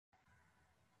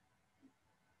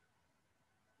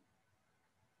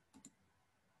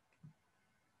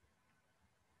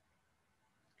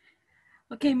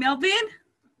Okay, Melvin.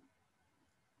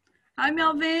 Hi,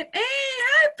 Melvin. Hey,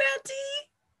 hi, Patty.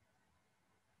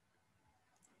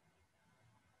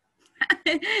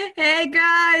 Hey,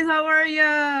 guys, how are you?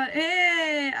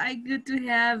 Hey, I good to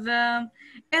have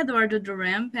Eduardo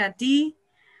Duran, Patty,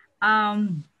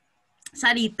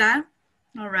 Sarita.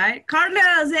 All right,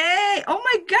 Carlos. Hey, oh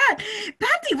my God,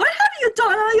 Patty, what have you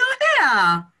done on your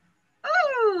hair?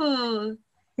 Oh,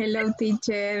 Hello,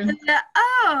 teacher.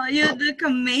 oh, you look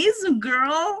amazing,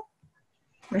 girl.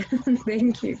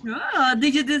 Thank you. Oh,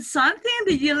 did you do something?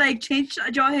 Did you like change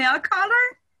your hair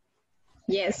color?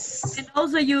 Yes. And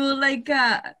also you like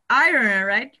iron,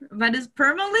 right? But it's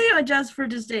permanently or just for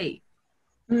this day?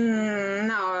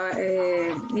 No,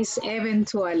 it's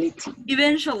eventuality.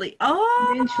 Eventually.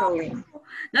 Oh, Eventually.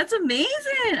 that's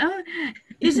amazing.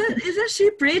 Isn't she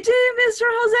pretty, Mr.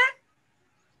 Jose?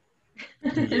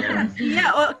 Yeah.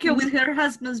 Yeah, okay, with her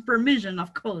husband's permission,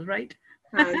 of course, right?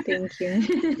 Oh, thank you.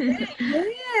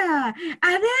 Yeah.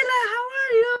 Adela, how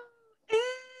are you?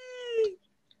 Hey.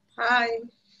 Hi.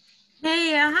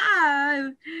 Hey, hi.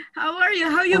 How are you?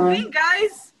 How you been,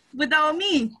 guys? Without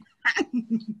me?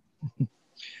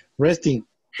 Resting.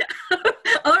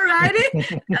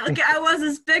 Alrighty. Okay, I was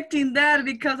expecting that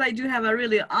because I do have a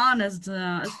really honest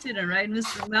student, right?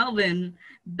 Mr. Melvin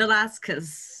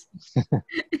Velasquez.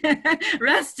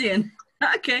 Resting.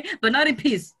 Okay, but not in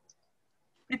peace.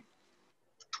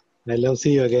 I love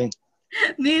see you again.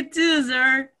 Me too,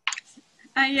 sir.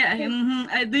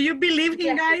 Yeah. Do you believe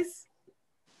him, guys?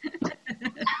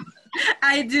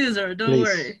 I do, sir. Don't Please.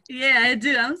 worry. Yeah, I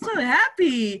do. I'm so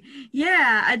happy.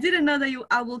 Yeah, I didn't know that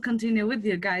I will continue with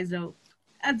you guys, though.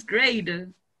 That's great.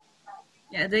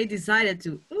 Yeah, they decided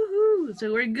to. Woohoo!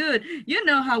 So we're good. You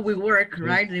know how we work,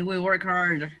 right? We work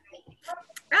hard.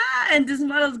 And this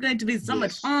model is going to be so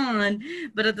much fun,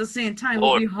 but at the same time,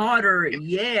 will be harder.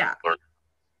 Yeah.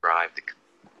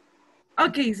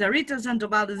 Okay, Sarita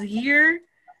Sandoval is here.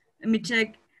 Let me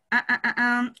check.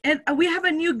 And we have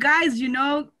a new guys, you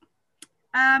know,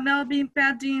 Melvin,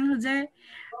 Patty, and Jose.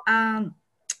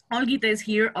 Olguita is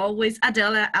here, always.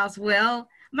 Adela as well.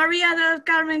 Maria del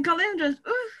Carmen Calendras.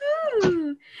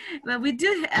 Woohoo! But we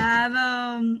do have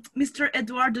Mr.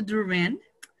 Eduardo Duran,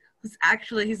 who's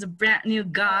actually, he's a brand new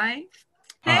guy.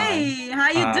 Hey, how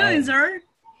you doing, sir?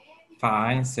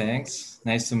 Fine, thanks.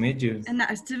 Nice to meet you. And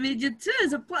nice to meet you too.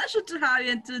 It's a pleasure to have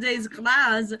you in today's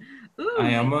class. Ooh. I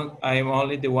am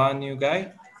only the one new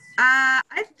guy.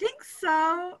 I think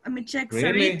so. Let me check.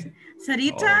 Really?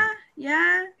 Sarita,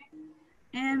 yeah.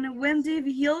 And Wendy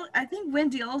Hill. I think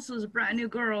Wendy also is a brand new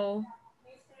girl.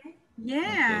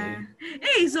 Yeah. Okay.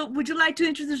 Hey, so would you like to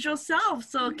introduce yourself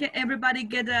so can everybody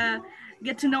get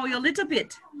to know you a little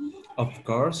bit? Of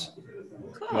course.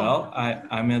 Cool. Well,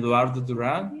 I'm Eduardo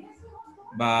Duran,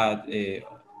 but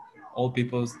all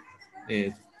people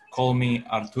call me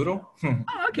Arturo. Oh,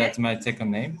 okay. That's my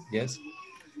second name, yes.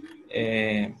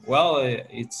 Well,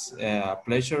 it's a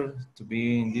pleasure to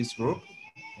be in this group.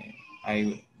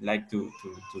 I like to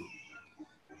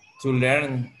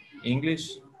learn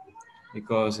English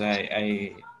because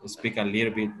I speak a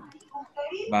little bit,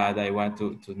 but I want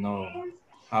to know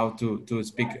how to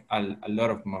speak a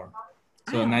lot of more.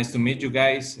 So nice to meet you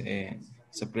guys.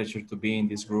 It's a pleasure to be in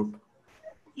this group.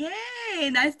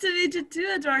 Yay, nice to meet you too,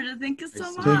 Eduardo. Thank you so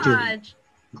Thank you. much.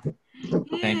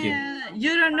 Thank you.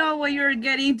 You don't know what you're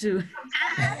getting to.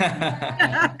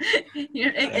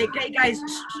 Hey, guys.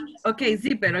 Okay,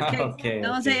 zipper, okay? Okay,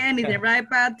 Don't okay. say anything, right,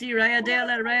 Patty, right,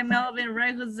 Adela, right, Melvin,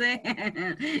 right, Jose?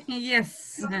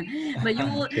 Yes. But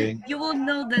you will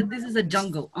know that this is a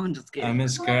jungle. I'm just kidding. I'm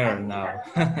scared now.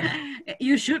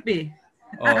 You should be.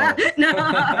 Oh. No,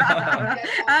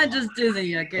 I'm just teasing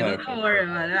you, okay? Okay. Don't worry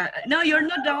about that. No, you're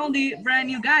not the only brand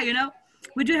new guy, you know?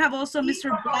 We do have also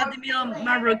Mr. Vladimir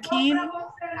Marroquin.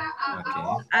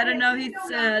 Okay. I don't know if he's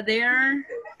there,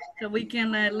 so we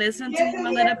can listen to him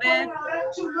a little bit.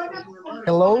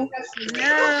 Hello.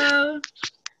 Hello.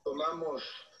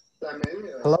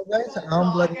 Hello, guys.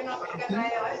 I'm Vladimir.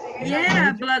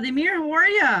 Yeah, Vladimir, how are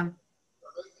you?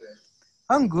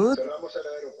 I'm good.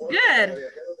 Good.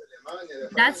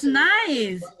 That's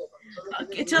nice.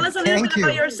 Okay, tell us a little bit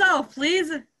about yourself,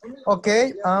 please.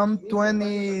 Okay, I'm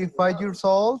 25 years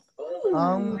old.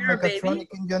 I'm you're a mechatronic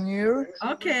engineer.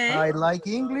 Okay. I like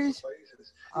English.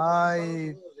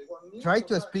 I try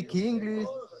to speak English.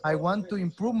 I want to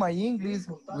improve my English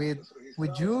with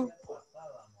you.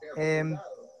 And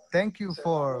thank you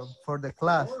for the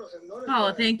class.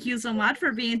 Oh, thank you so much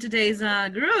for being today's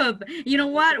group. You know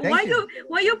what? Why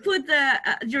you put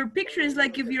your pictures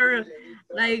like if you're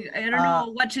Like, I don't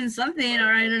know, watching something,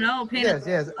 or I don't know, paying Yes,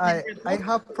 yes. I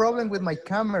have problem with my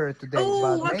camera today, but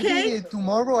Oh, okay. maybe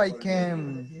tomorrow I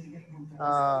can.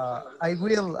 I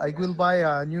will buy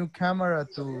a new camera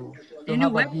to A new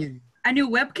have a video, a new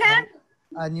webcam?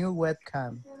 a new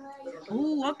webcam.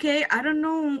 Oh, okay. I don't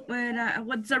know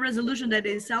what's the resolution that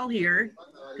they sell here.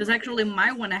 Because actually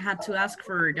my one I had to ask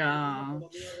for the,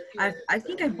 I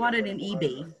think I bought it in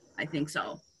eBay. I think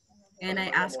so. And I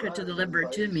asked her to deliver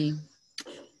it to me.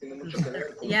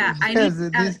 Yeah, I need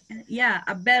Yes, this. yeah,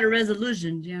 a better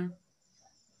resolution. Yeah.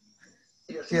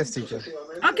 Yes, teacher.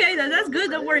 Okay, that's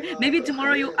good. Don't worry. Maybe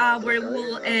tomorrow you we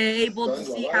will able to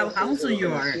see how handsome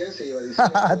you are.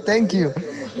 Thank you.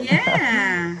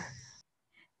 Yeah.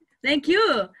 Thank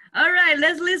you. All right,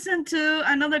 let's listen to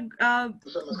another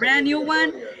brand new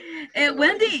one.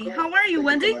 Wendy, how are you,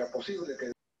 Wendy?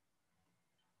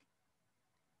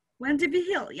 Wendy B.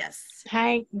 Hill, yes.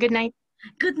 Hi, good night.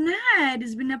 Good night.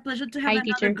 It's been a pleasure to have Hi, another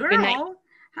teacher. girl. Good night.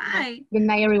 Hi. Good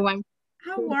night, everyone.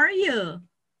 How are you?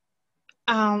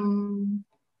 I'm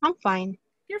fine.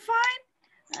 You're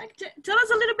fine? Tell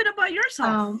us a little bit about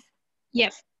yourself.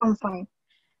 Yes, I'm fine.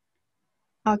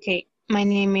 Okay, my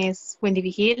name is Wendy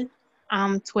Vigil.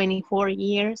 I'm 24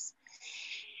 years,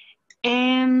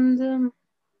 and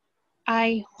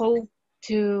I hope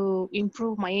to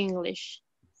improve my English.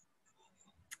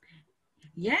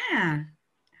 Yeah,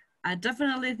 I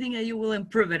definitely think that you will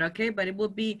improve it, okay? But it will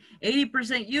be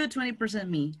 80% you, 20%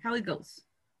 me. How it goes?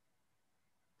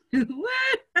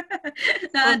 What?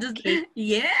 No, Okay.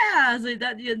 Yeah, so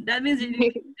that means you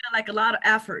need like a lot of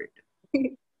effort.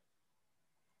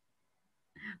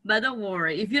 But don't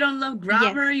worry, if you don't love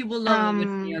grammar, Yes. you will love it with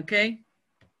me, okay?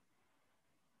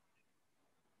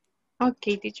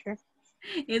 Okay, teacher.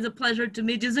 It's a pleasure to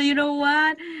meet you. So you know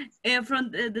what?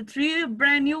 From the three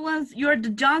brand new ones, you're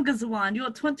the youngest one. You're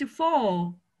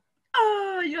 24.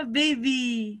 Oh, you're a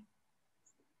baby.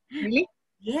 Really?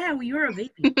 Yeah, well, you're a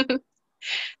baby.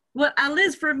 Well, at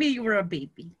least for me, you were a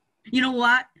baby. You know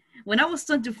what? When I was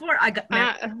 24, I got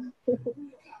married.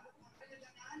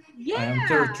 Yeah. I am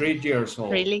 33 years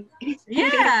old. Really?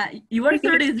 Yeah. You are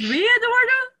 33,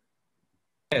 Eduardo?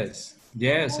 Yes,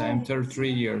 yes, I'm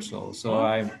 33 years old, so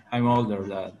I'm older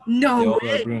than No the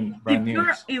way. older brand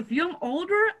news. If you're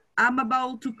older, I'm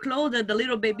about to close that the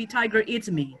little baby tiger eats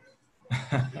me.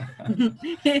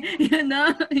 you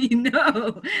know.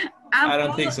 I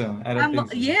don't think so. I don't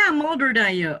think so. Yeah, I'm older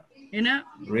than you. You know.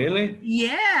 Really?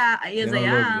 Yeah, yes, You don't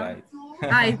I look am. like.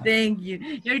 I thank you.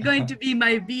 You're going to be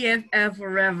my BFF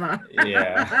forever.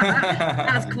 Yeah.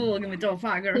 That's cool. Give me the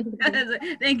fucker.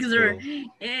 Thank you, sir. Cool.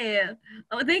 Yeah.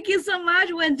 Oh, thank you so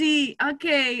much, Wendy.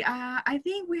 Okay. I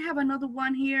think we have another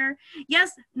one here.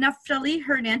 Yes, Naftali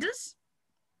Hernandez.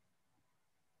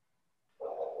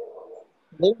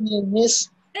 Good evening, Miss.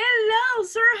 Hello,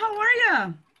 sir. How are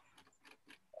you?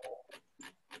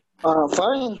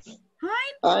 Fine.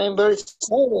 Fine. I'm very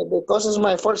excited because it's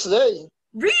my first day.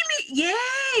 Really?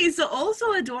 Yay! So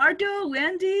also Eduardo,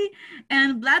 Wendy,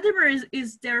 and Vladimir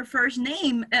is their first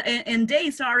name and day,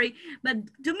 sorry. But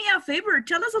do me a favor,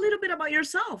 tell us a little bit about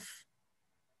yourself.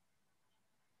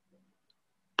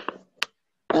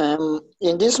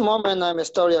 In this moment, I'm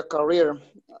starting a career.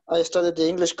 I studied the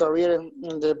English career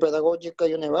in the Pedagogical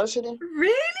University.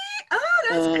 Really? Oh,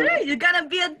 that's great.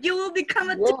 You will become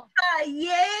a teacher.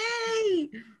 Yay!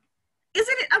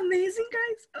 Isn't it amazing,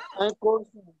 guys? Oh.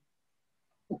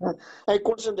 I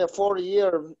course in the 4th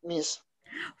year, Miss.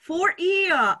 4th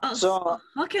year. Oh, so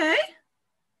okay.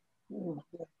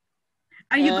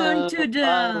 Are you going to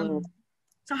the?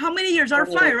 So how many years? Are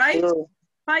 5, right?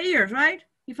 5 years, right?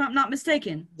 If I'm not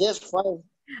mistaken. Yes, 5. Oh,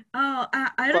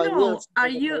 I don't know. Are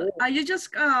you just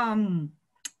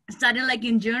studying like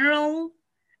in general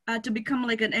to become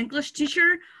like an English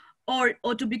teacher, or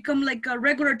to become like a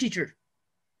regular teacher?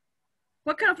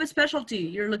 What kind of a specialty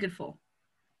you're looking for?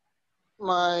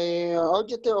 My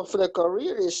objective of the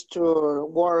career is to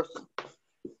work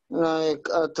like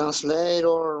a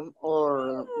translator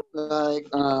or like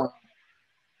a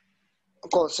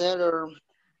call center.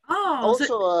 Oh,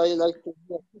 also, I like to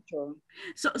be a teacher.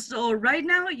 So right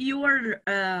now you are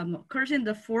cursing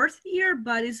the 4th year,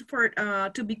 but it's for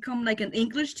to become like an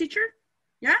English teacher,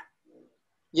 yeah?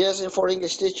 Yes, for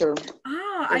English teacher.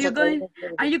 Oh, are you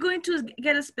going to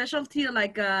get a specialty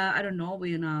like I don't know,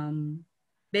 in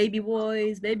baby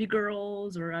boys, baby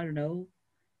girls, or I don't know?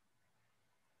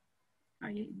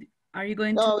 Are you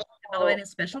going to develop any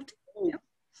specialty? Yeah.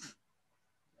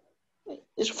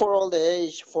 It's for all the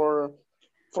age,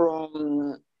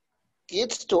 from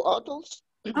kids to adults.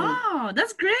 Oh,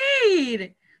 that's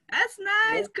great. That's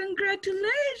nice.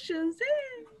 Congratulations.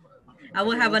 I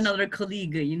will have another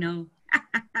colleague, you know.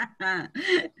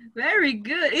 Very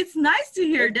good. It's nice to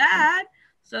hear that.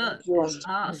 So,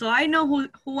 Yes. so I know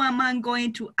who am I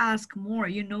going to ask more,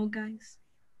 you know, guys.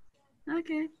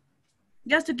 Okay.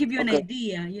 Just to give you an Okay.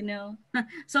 idea, you know,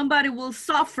 somebody will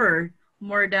suffer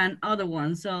more than other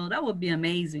ones. So that would be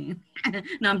amazing.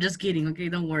 No, I'm just kidding. Okay.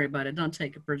 Don't worry about it. Don't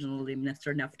take it personally,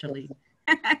 Mr. Neftali.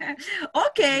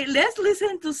 Okay, let's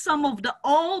listen to some of the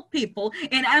old people.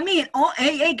 And I mean,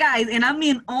 hey guys, and I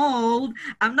mean old.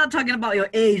 I'm not talking about your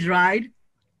age, right?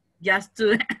 Just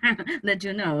to let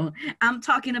you know. I'm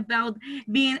talking about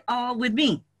being old with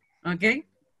me. Okay?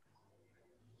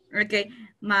 Okay.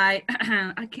 My,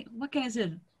 what can I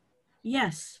say?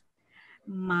 Yes,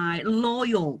 my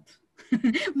loyal,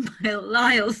 my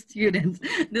loyal students.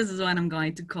 This is what I'm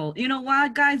going to call. You know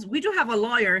what, guys? We do have a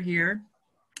lawyer here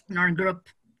in our group.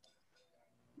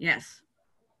 Yes.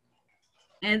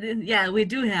 And then, yeah, we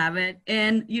do have it.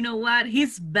 And you know what?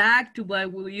 He's back to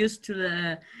what we used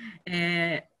to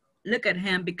look at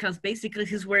him, because basically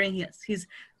he's wearing his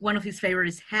one of his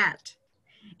favorites hat.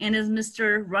 And it's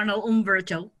Mr. Ronald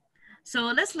Umberto.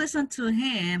 So let's listen to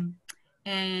him.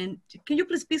 And can you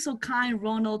please be so kind,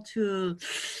 Ronald, to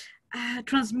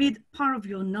transmit part of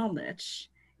your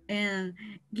knowledge and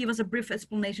give us a brief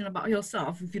explanation about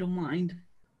yourself, if you don't mind.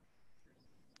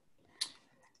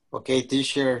 Okay,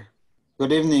 teacher.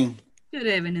 Good evening. Good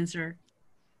evening, sir.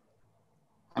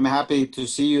 I'm happy to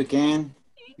see you again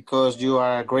because you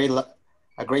are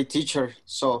a great teacher.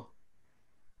 So,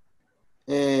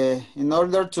 in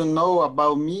order to know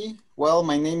about me, well,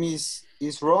 my name is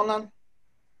Ronald,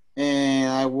 and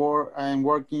I'm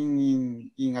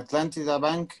working in Atlantida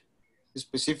Bank,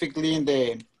 specifically in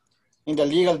the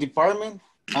legal department.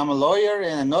 I'm a lawyer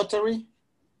and a notary,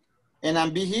 and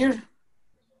I'm here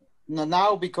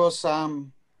now because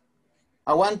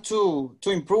I want to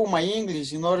improve my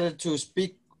English in order to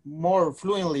speak more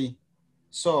fluently.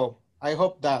 So I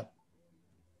hope that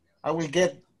I will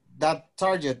get that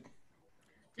target.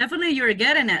 Definitely you're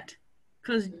getting it,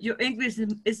 because your English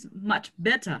is much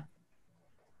better.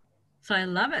 So I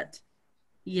love it.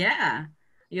 Yeah,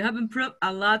 you have improved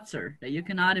a lot, sir, that you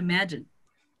cannot imagine.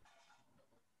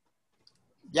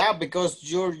 Yeah, because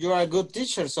you're a good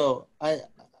teacher, so I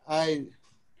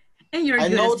and you're a I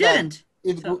good know student.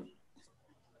 That it so.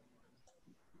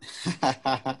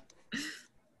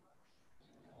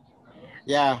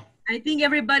 Yeah. I think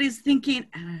everybody's thinking,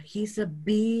 he's a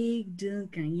big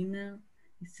Duncan, you know?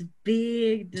 He's a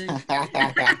big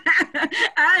Duncan.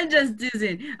 I'm just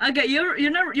teasing. Okay,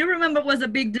 you remember what a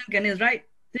big Duncan is, right?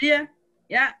 Do you?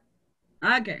 Yeah.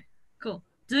 Okay, cool.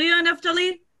 Do you,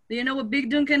 Neftali? Do you know what big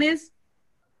Duncan is?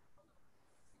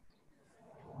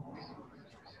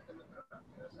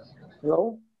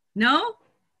 No. No?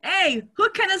 Hey, who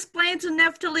can explain to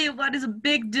Neftali what is a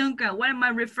big Duncan? What am I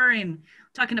referring?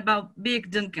 Talking about big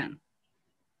Duncan.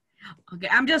 Okay,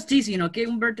 I'm just teasing, okay,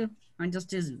 Umberto? I'm just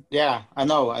teasing. Yeah, I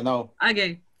know.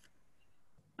 Okay.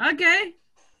 Okay.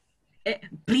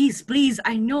 Please,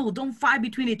 I know, don't fight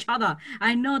between each other.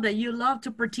 I know that you love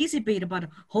to participate, but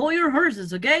hold your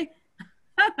horses, okay?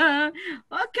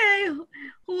 Okay,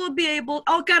 who will be able?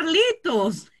 Oh,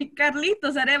 Carlitos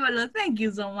Arevalo, thank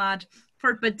you so much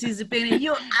for participating.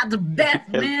 You are the best,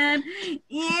 man.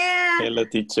 Yeah. Hello,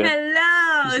 teacher.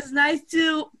 Hello. It's nice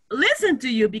to listen to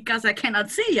you because I cannot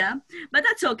see you, but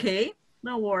that's okay.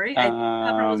 Don't worry. I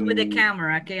have problems with the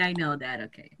camera. Okay, I know that.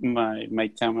 Okay. My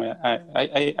camera.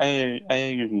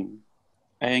 I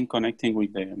am connecting with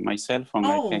my cell phone.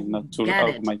 I cannot turn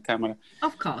off my camera.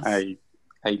 Of course.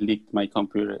 I leaked my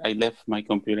computer. I left my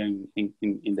computer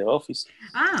in the office.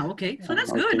 Ah, okay. So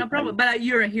that's good. No problem. But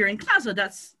you're here in class, so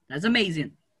that's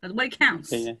amazing. That's what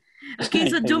counts. Okay, Okay,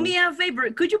 so do me a favor.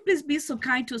 Could you please be so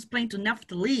kind to explain to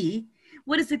Neftali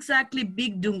what is exactly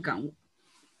big Duncan?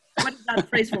 What is that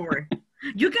phrase for?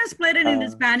 You can explain it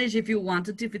in Spanish if you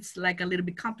wanted, if it's like a little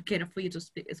bit complicated for you to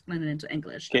explain it into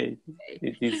English. Okay,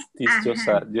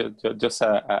 it's just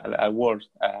a word.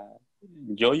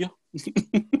 Yo-yo.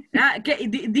 Okay,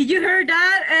 did you hear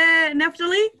that,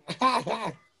 Neftali?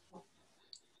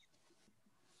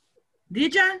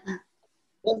 Did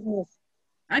you?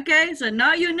 Okay, so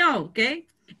now you know, okay?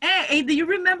 Hey, do you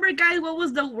remember, guys, what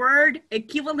was the word,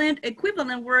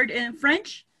 equivalent word in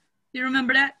French? Do you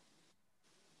remember that?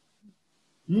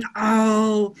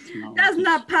 No, that's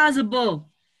not possible.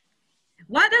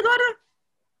 What, Eduardo?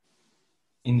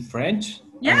 In French?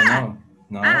 Yeah. I don't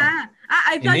know. No.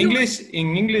 I thought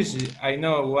in English, I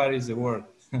know what is the word.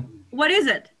 What is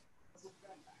it?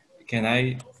 Can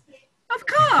I? Of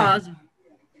course.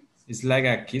 It's like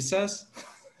a quizás.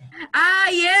 Ah,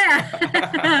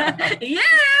 yeah. Yeah,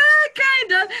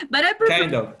 kind of. But I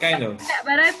prefer kind of.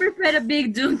 but I prefer a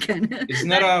big Duncan. It's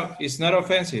not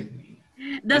offensive.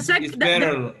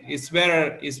 It's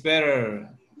better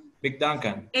Big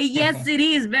Duncan. Yes, it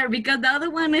is very, because the other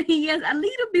one, he is a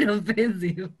little bit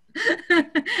offensive.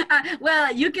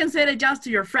 Well, you can say it just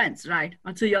to your friends, right?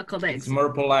 Or to your colleagues. It's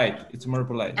more polite. It's more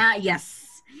polite. Yes.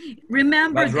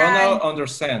 Remember, but guys. Ronald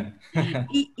understand.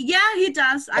 Yeah, he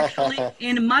does actually,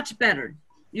 and much better.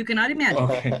 You cannot imagine.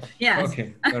 Okay. Yes.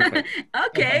 Okay. Perfect.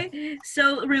 Okay.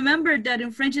 So remember that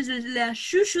in French, it's la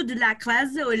chouchou de la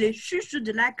classe or le chouchou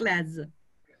de la classe.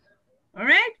 All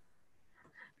right?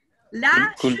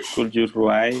 Could you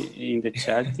write in the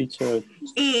chat, teacher?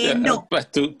 No.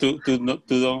 But don't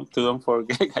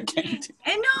forget again.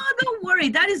 No, don't worry.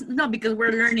 That is no, because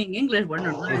we're learning English. We're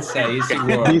not learning. It's an easy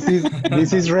word.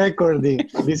 This is recording.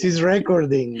 This is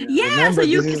recording. Yeah, Remember, so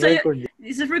you this is can recording.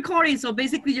 this is recording. So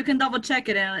basically, you can double check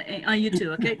it on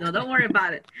YouTube. Okay, no, don't worry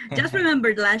about it. Just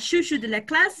remember, la chouchou de la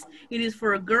classe, it is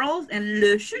for girls, and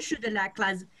le chouchou de la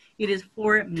classe, it is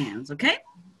for men. Okay.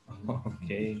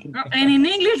 Okay. And in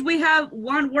English, we have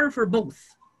one word for both.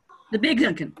 The big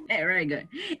Duncan. Hey, very good.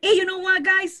 Hey, you know what,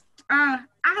 guys?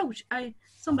 Ouch!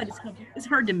 Somebody's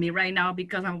hurting me right now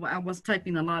because I was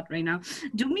typing a lot right now.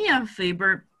 Do me a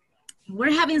favor.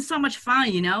 We're having so much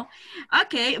fun, you know.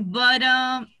 Okay, but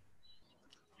I'm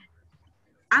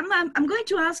going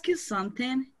to ask you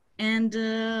something,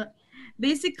 and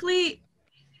basically,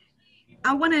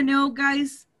 I want to know,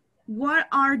 guys, what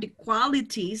are the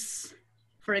qualities,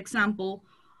 for example,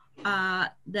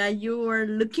 that you are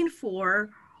looking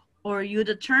for, or you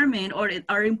determine, or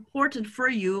are important for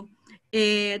you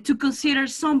to consider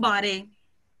somebody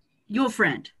your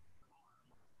friend?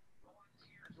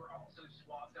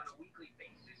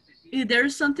 Is there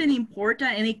something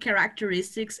important, any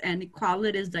characteristics, any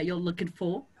qualities that you're looking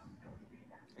for?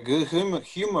 Good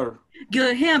humor.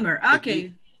 Good humor.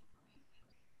 Okay.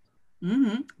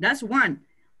 That's one.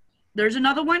 There's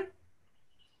another one.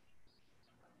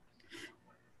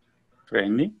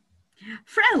 Friendly.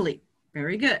 Friendly.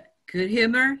 Very good. Good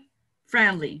humor.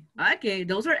 Friendly. Okay,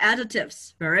 those are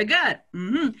adjectives. Very good.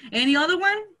 Any other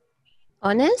one?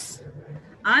 Honest.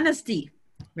 Honesty.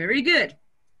 Very good.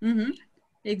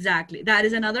 Exactly. That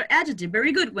is another adjective.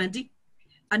 Very good, Wendy.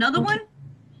 Another one?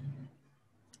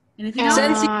 Anything else?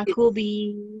 Sensitive. Could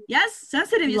be. Yes,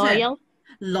 sensitive. You loyal.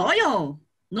 Said. Loyal.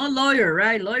 Not lawyer,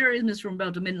 right? Lawyer is Miss from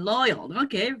Belgium. I mean loyal.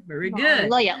 Okay, very good.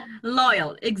 Loyal.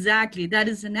 Loyal. Exactly. That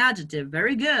is an adjective.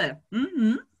 Very good.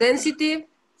 Sensitive.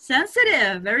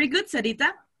 Sensitive. Very good,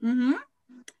 Sarita.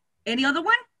 Any other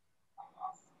one?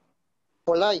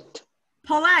 Polite.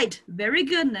 Polite. Very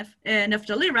good,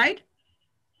 Neftali, right?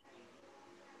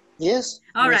 Yes.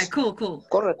 All yes. right, cool.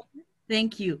 Correct.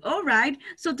 Thank you. All right.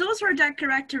 So those are the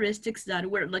characteristics that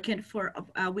we're looking for.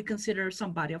 We consider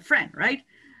somebody a friend, right?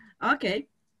 Okay.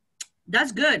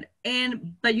 That's good.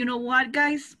 But you know what,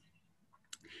 guys?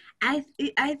 I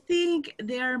think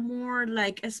they're more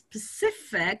like a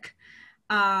specific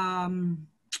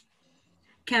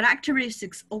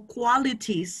characteristics or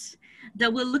qualities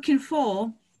that we're looking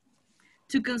for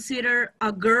to consider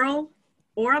a girl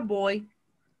or a boy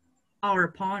our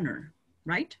partner,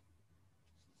 right?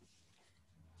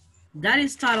 That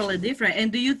is totally different.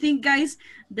 And do you think, guys,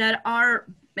 that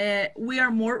we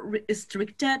are more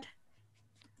restricted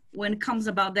when it comes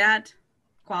about that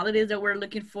qualities that we're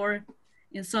looking for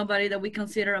in somebody that we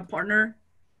consider a partner?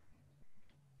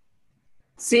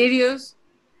 Serious.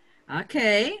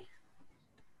 Okay.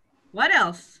 What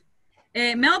else?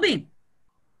 Melvin.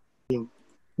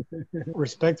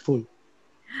 Respectful.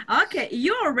 Okay,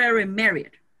 you're very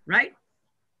married, right?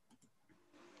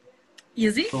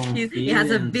 You see, he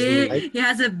has a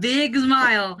big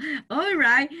smile. All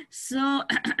right, so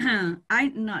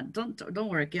don't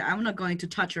worry. I'm not going to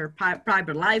touch your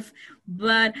private life,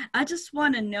 but I just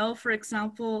want to know, for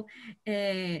example,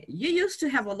 you used to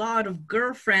have a lot of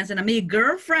girlfriends, and I mean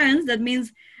girlfriends. That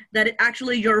means that it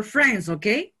actually your friends,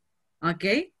 okay?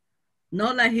 Okay,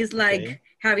 not like he's like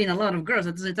having a lot of girls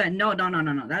at the same time. No.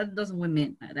 That doesn't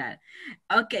mean that.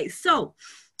 Okay, so.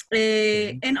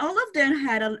 And all of them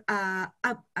had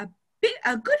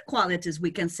a good qualities, we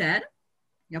can say,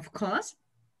 of course.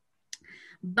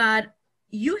 But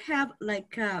you have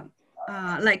like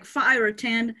 5 or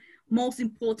 10 most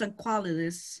important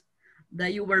qualities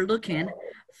that you were looking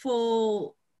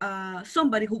for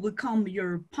somebody who will become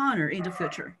your partner in the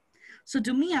future. So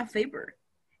do me a favor.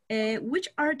 Which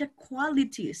are the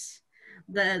qualities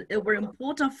that were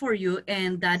important for you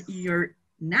and that your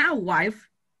now wife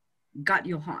got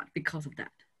your heart because of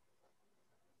that?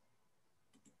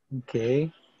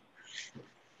 Okay.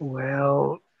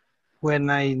 Well, when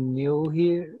I knew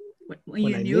her,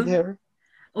 When I met her,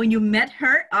 when you met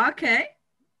her, okay.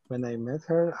 when I met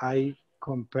her, I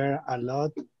compare a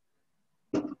lot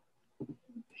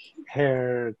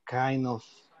her kind of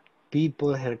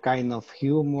people, her kind of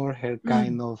humor, her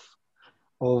kind of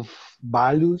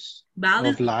values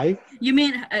of life. You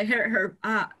mean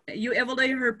you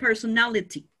evaluate her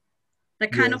personality, the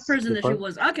kind of Yes, person that she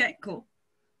was. Okay, cool.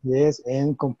 Yes,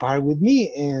 and compare with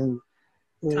me, and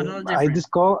Totally I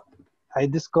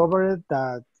different. discovered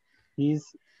that he's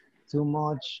too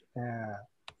much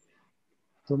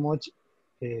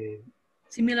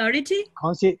Similarity.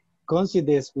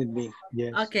 coincidence with me.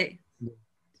 Yes. Okay.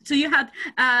 So you had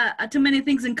too many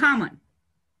things in common.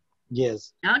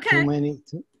 Yes. Okay.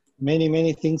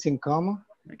 Many things in common.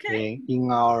 Okay.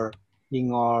 In our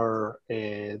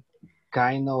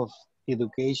kind of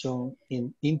education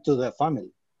into the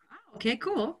family. Okay,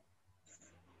 cool.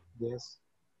 Yes.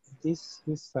 This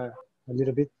is a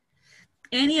little bit.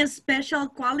 Any special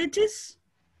qualities?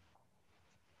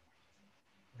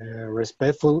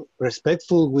 Respectful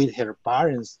with her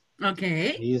parents.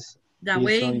 Okay. Is the is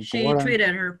way so she important.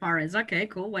 treated her parents. Okay,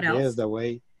 cool. What else? Yes, the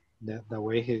way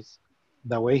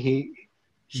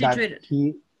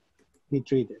he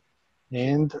treated,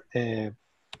 and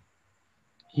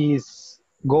his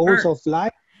goals of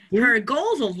life. Her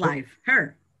goals of life.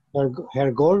 Her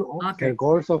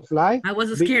goals of life. I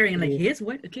was scaring like his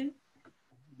what? Okay.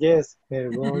 Yes, her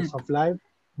goals of life,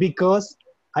 because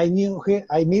I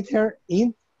met her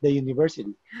in the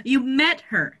university. You met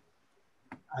her.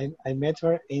 I met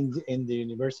her in the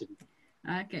university.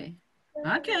 Okay.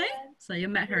 Okay. So you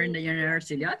met her in the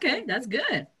university. Okay, that's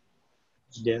good.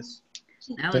 Yes.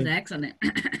 That was excellent.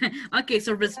 Okay,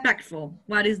 so respectful.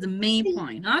 What is the main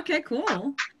point? Okay,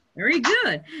 cool. Very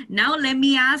good. Now let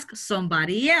me ask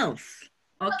somebody else.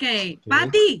 Okay,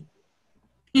 Patty.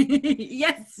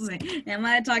 Yes. Am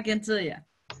I talking to you?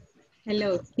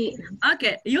 Hello.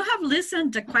 Okay, you have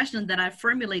listened to questions that I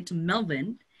formulate to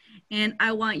Melvin, and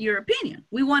I want your opinion.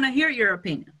 We want to hear your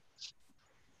opinion.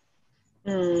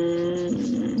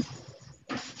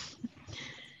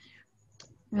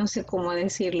 No sé cómo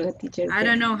decirlo, teacher. I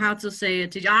don't know how to say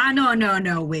it, teacher.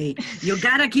 No, wait. You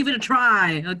gotta give it a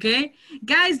try, okay?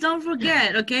 Guys, don't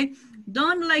forget, okay?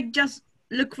 Don't like just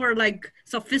look for like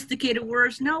sophisticated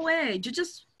words. No way. You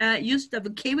just use the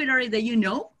vocabulary that you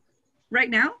know right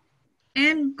now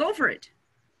and go for it.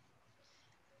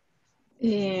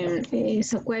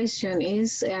 So question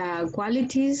is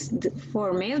qualities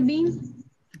for Melvin?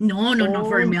 No,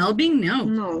 for Melvin, no.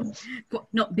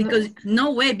 No, because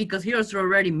no way, because he was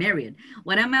already married.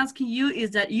 What I'm asking you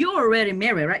is that you're already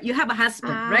married, right? You have a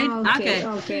husband, right? Okay.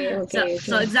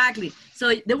 So exactly.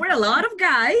 So there were a lot of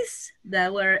guys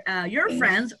that were your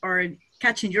friends or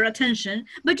catching your attention,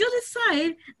 but you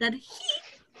decide that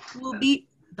he will be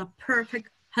the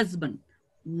perfect husband.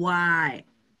 Why?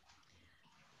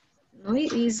 No,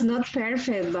 he's not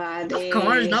perfect, but of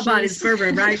course nobody's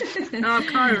perfect, right? Of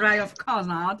course, right? Of course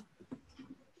not.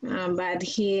 But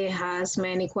he has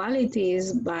many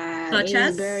qualities. But such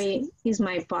as he's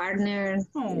my partner.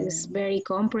 He's very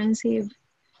comprehensive.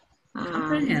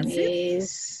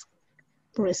 Is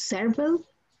reserved.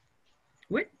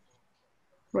 What?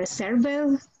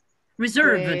 Reserved.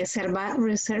 Reserved.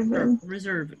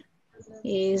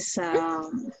 Is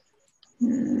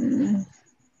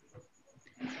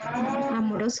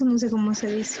amoroso, no sé cómo se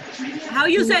dice. How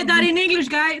you say that in English,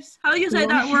 guys? How you say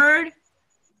that word?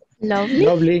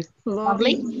 Lovely.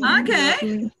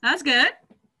 Okay, that's good.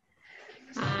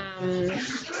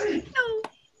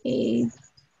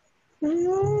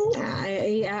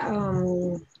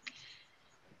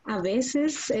 A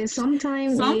veces,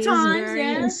 sometimes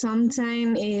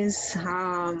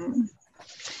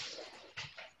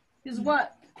is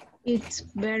what? It's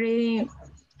very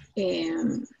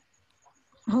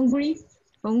hungry.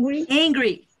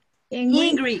 Angry.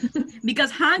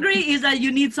 Because hungry is that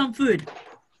you need some food.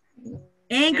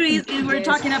 Angry is we're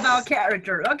talking about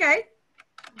character. Okay.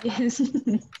 Yes.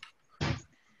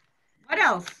 What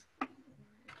else?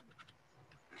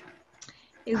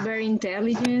 He's very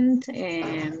intelligent.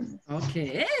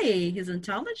 Okay, he's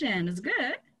intelligent. It's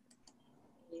good.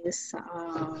 He's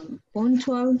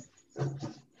punctual.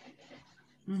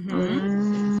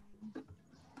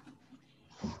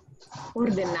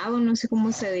 Ordenado, no sé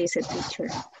cómo se dice, teacher.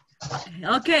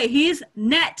 Okay, he's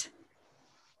net.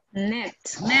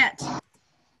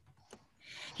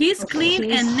 He's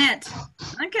clean and net.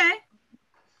 Okay.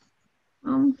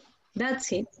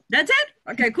 That's it. That's it?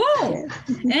 Okay, cool.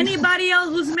 Yeah. Anybody else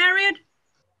who's married?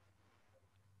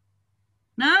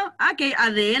 No? Okay,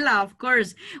 Adela, of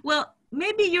course. Well,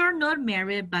 maybe you're not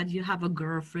married, but you have a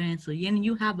girlfriend, so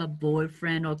you have a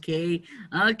boyfriend, okay?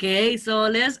 Okay, so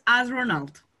let's ask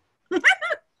Ronald.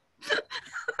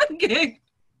 Okay.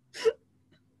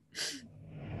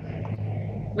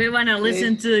 We want to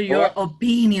listen to your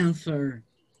opinion, sir.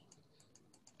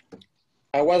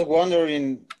 I was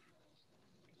wondering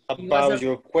about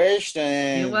your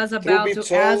question. He was about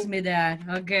to ask me that.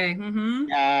 Okay.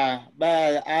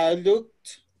 But I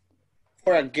looked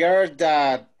for a girl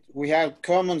that we have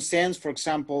common sense, for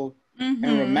example, and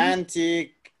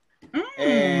romantic,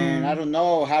 and I don't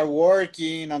know,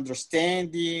 hardworking,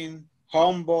 understanding,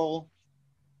 humble,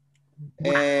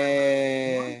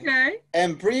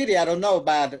 and pretty. I don't know,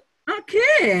 but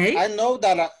I know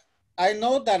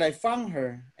that I found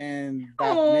her, and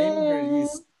that name her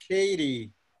is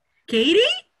Katie. Katie?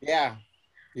 Yeah.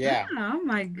 Yeah. Oh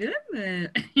my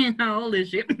goodness. How old is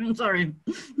she? I'm sorry.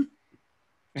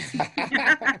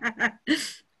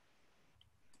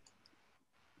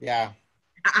 Yeah.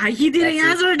 He didn't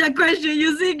answer the question.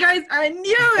 You see, guys, I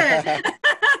knew it.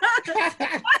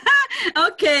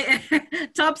 Okay.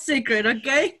 Top secret,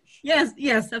 okay? Yes,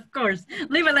 yes, of course.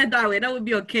 Leave it like that way. That would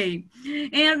be okay.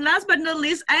 And last but not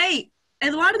least, hey,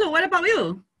 Eduardo, what about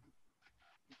you?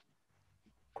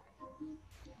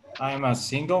 I'm a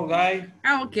single guy.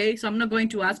 Oh, okay, so I'm not going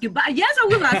to ask you, but yes, I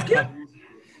will ask you.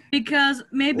 Because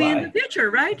maybe in the future,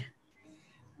 right?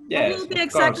 Yes, what will be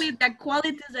exactly the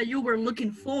qualities that you were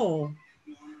looking for?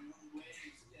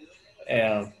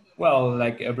 Well,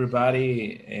 like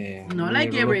everybody. Not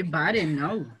like everybody,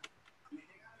 no.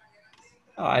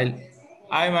 I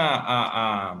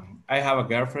have a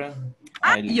girlfriend.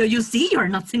 You see, you're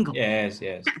not single. Yes,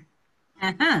 yes.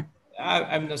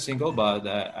 I'm not single, but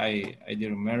I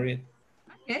didn't marry.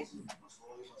 Okay.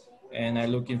 And I'm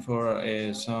looking for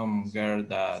some girl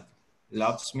that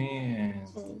loves me,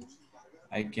 and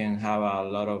I can have a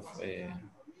lot of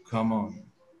common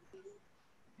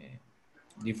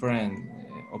different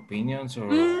opinions, or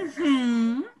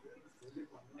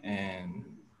and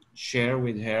share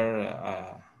with her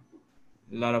a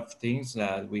lot of things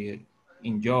that we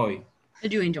enjoy.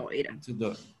 That you enjoy it. To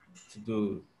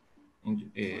do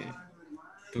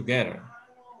together.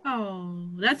 Oh,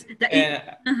 that's that.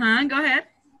 Go ahead.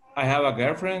 I have a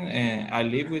girlfriend and I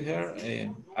live with her.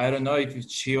 I don't know if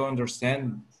she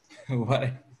understands what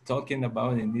I'm talking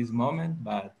about in this moment,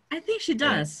 but I think she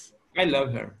does. I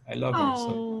love her. I love her.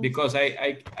 So, because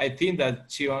I think that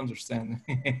she understands.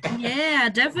 Yeah,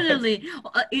 definitely.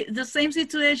 The same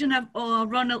situation of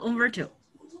Ronald Umberto.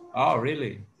 Oh,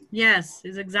 really? Yes,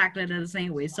 it's exactly the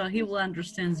same way. So he will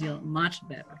understand you much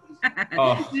better.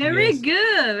 Very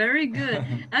good, very good.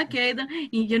 Okay,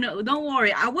 don't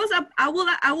worry. I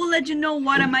will let you know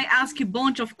what I might ask you a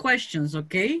bunch of questions.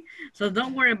 Okay, so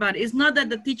don't worry about it. It's not that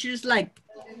the teacher is like.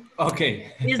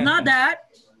 Okay. It's not that.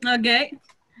 Okay.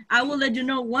 I will let you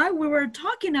know why we were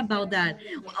talking about that.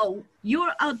 Oh, you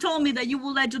told me that you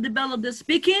would like to develop the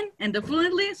speaking and the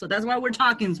fluently, so that's why we're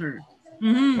talking, sir.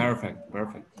 Perfect,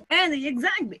 perfect. And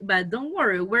exactly, but don't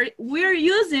worry, we're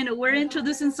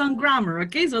introducing some grammar,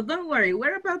 okay? So don't worry,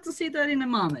 we're about to see that in a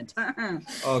moment.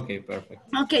 Okay, perfect.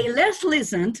 Okay, let's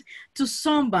listen to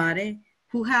somebody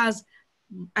who has,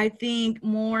 I think,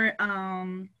 more,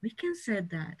 we can say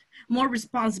that, more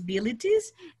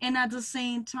responsibilities, and at the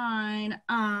same time,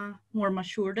 more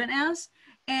mature than us,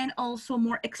 and also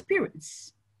more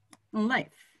experience in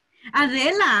life.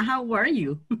 Adela, how are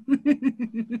you? No,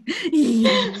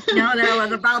 that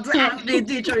was about to ask me,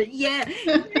 teacher. Yeah,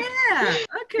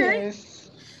 okay. Yes.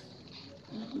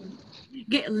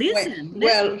 Listen.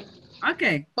 Well,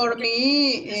 okay. For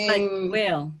me, it's like,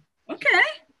 okay,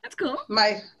 that's cool.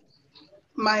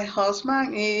 My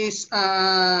husband is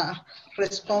a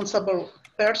responsible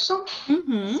person,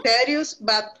 serious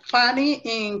but funny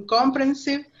and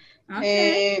comprehensive.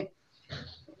 Okay.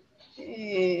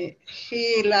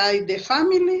 He like the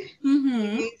family.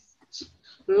 He's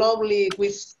lovely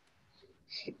with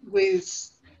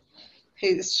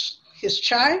his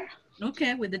child.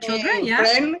 Okay, with the children, yeah.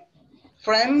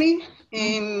 Friendly,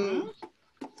 and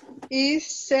he's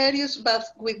serious, but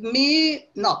with me,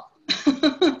 no.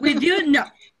 With you, no.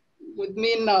 With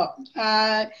me, no.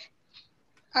 I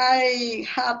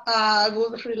have a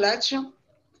good relation.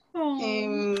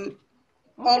 And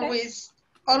always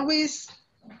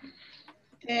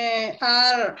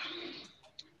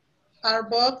are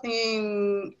both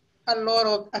in a lot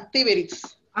of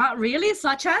activities. Really?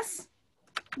 Such as?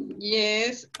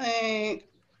 Yes, and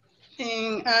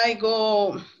I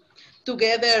go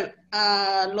together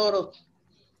a lot of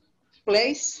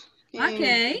place.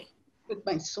 Okay. With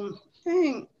my son.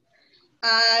 And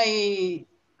I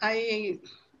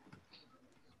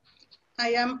I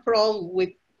am proud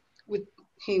with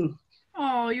him.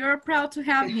 Oh, you're proud to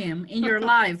have him in your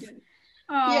life.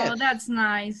 Oh, Yes. that's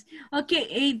nice.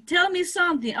 Okay, tell me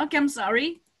something. Okay, I'm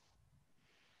sorry.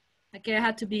 Okay, I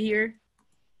had to be here.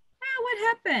 Ah, what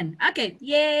happened? Okay,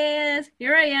 yes,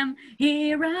 here I am.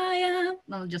 Here I am.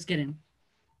 No, just kidding.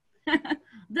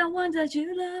 The ones that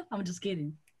you love. I'm just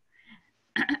kidding.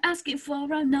 Asking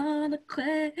for another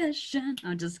question.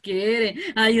 I'm just kidding.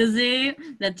 You see,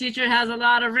 the teacher has a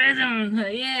lot of rhythm.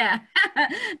 Yeah.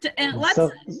 And what's... So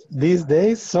these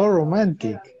days, so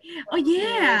romantic. Oh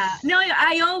yeah. No,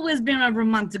 I always been a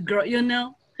romantic girl, you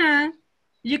know. Huh?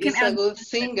 You can He's a good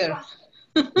singer.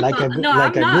 Like a No,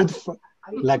 like I'm a not.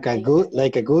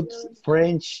 good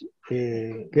French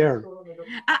girl.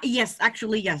 Yes,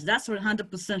 actually, yes, that's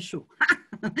 100% true.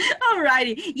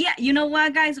 Alrighty. Yeah, you know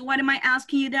what, guys? Why am I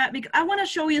asking you that? Because I want to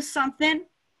show you something,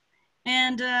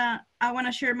 and I want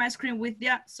to share my screen with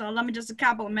you. So let me just a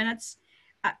couple of minutes.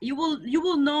 You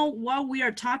will know what we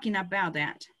are talking about.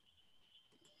 That.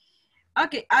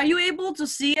 Okay, are you able to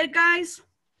see it, guys?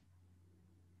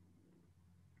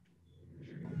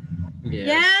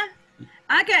 Yes.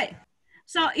 Yeah. Okay.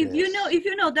 So if you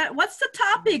know that, what's the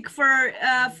topic for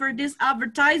this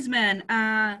advertisement,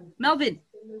 Melvin?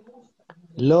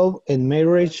 Love and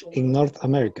marriage in North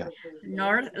America.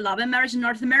 Love and marriage in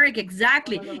North America,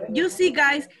 exactly. You see,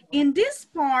 guys, in this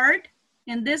part,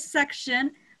 in this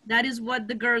section, that is what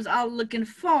the girls are looking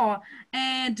for.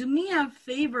 And do me a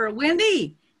favor,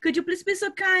 Wendy, could you please be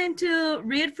so kind to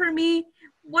read for me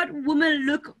what women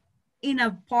look in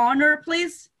a partner,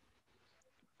 please?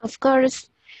 Of course.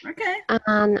 Okay.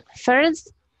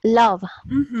 First, love,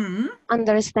 Mm-hmm.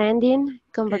 understanding,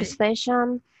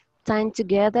 conversation, time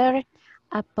together,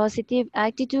 a positive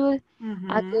attitude,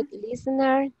 a good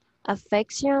listener,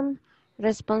 affection,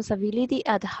 responsibility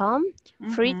at home,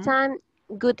 free time,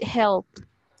 good health.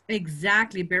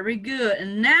 Exactly, very good.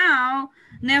 And now,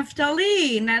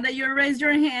 Neftali, now that you raised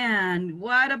your hand,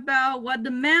 what about what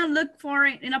the man look for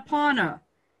in a partner?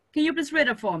 Can you please read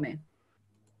it for me?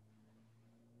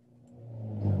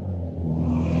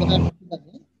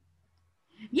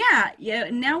 Yeah,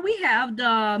 now we have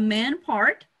the man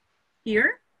part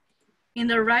here in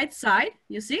the right side,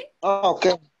 you see? Oh,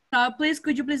 okay. So please,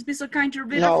 could you please be so kind to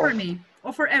read it for me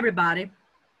or for everybody?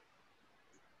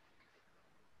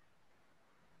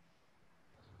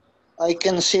 I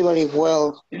can see very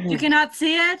well. You cannot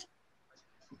see it?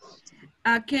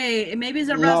 Okay, maybe it's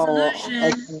a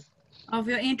resolution of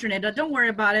your internet. Don't worry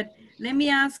about it. Let me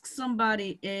ask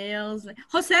somebody else.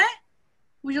 Jose,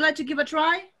 would you like to give a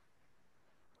try?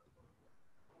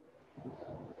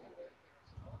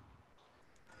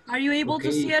 Are you able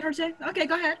to see it, Jose? Okay,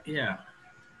 go ahead. Yeah.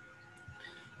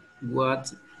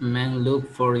 What men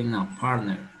look for in a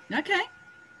partner? Okay.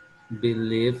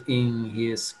 Believe in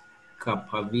his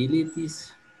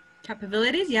capabilities.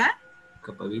 Capabilities, yeah.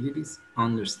 Capabilities,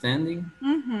 understanding,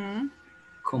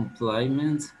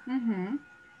 compliance,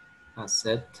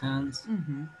 acceptance,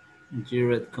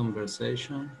 direct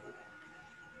conversation,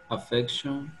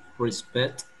 affection,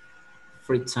 respect,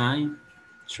 free time,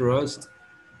 trust,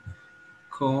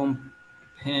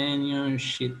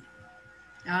 companionship.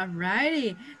 All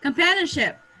righty.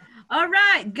 Companionship. All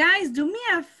right, guys, do me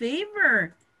a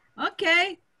favor.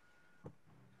 Okay.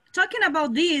 Talking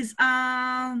about this,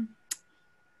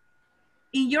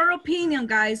 in your opinion,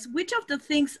 guys, which of the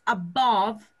things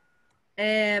above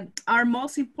are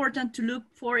most important to look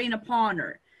for in a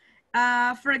partner?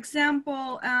 For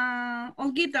example,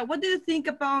 Olgita, what do you think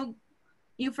about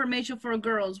information for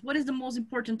girls? What is the most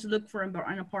important to look for in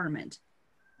an apartment?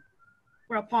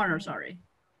 For a partner, sorry.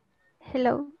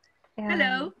 Hello.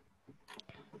 Hello.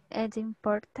 It's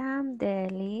important the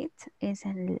lead is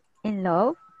in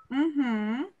love.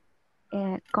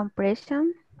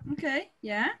 Compression. Okay,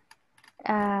 yeah.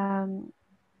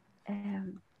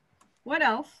 What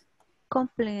else?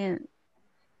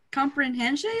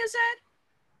 Comprehension, you said?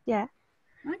 Yeah.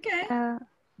 Okay.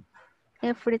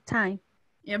 Every time.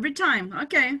 Every time,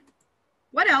 okay.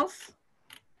 What else?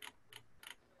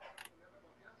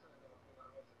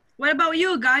 What about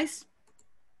you guys?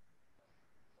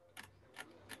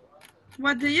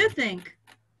 What do you think?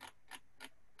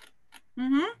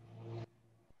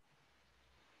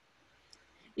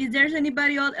 Is there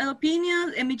anybody else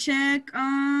opinion? Let me check.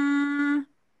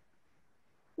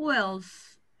 Who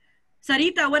else?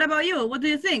 Sarita, what about you? What do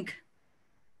you think?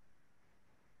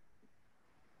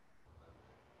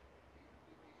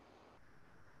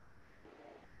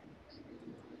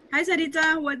 Hi,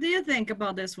 Sarita. What do you think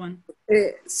about this one?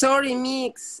 Sorry,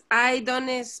 Mix. I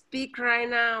don't speak right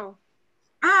now.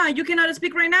 You cannot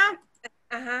speak right now?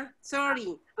 Sorry.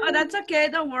 Oh, that's okay.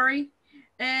 Don't worry.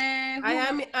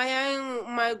 I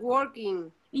am my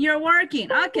working. You're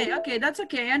working. Okay, okay, that's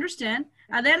okay. I understand.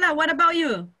 Adela, what about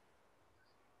you?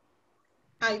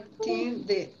 I think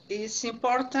that it's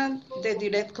important the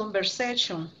direct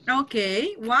conversation.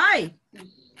 Okay, why?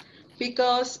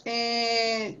 Because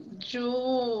you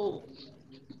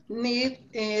need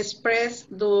express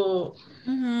the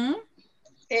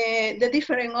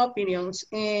different opinions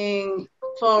and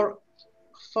for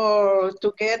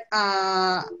to get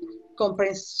a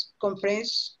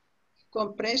comprehension.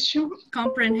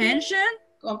 Comprehension?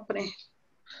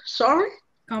 Sorry?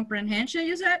 Comprehension,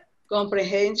 you said?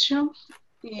 Comprehension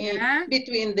Yeah.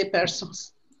 between the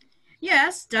persons.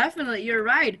 Yes, definitely. You're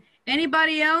right.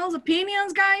 Anybody else?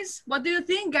 Opinions, guys? What do you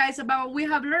think, guys, about what we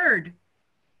have learned?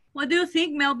 What do you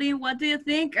think, Melvin? What do you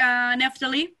think,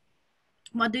 Neftali?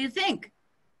 What do you think?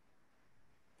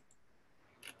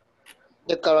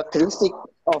 The characteristic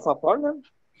of a partner?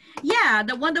 Yeah,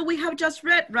 the one that we have just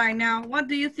read right now. What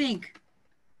do you think?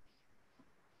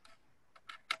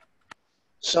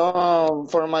 So,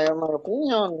 for my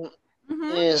opinion,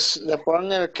 is the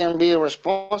partner can be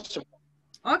responsible.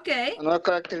 Okay. Another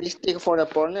characteristic for the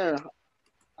partner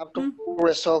have to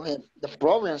resolve the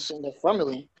problems in the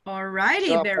family. Alrighty,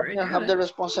 so very good. Have the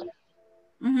responsibility.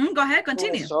 Go ahead,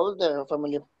 continue. To resolve their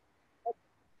family.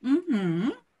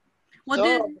 What so,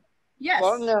 did? Yes.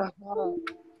 Partner.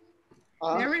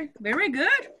 Very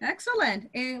good. Excellent.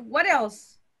 And what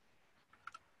else?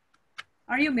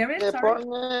 Are you married? The Sorry.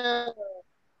 partner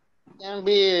can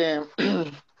be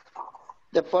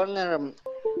the partner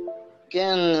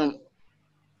can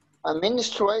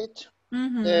administrate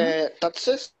the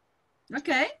taxes.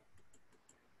 Okay.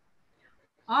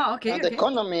 Oh, okay. And the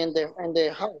economy in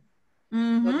the house.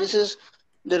 So this is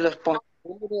the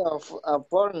responsibility of a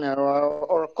partner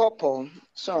or a couple.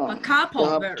 So a couple. You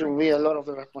have to be a lot of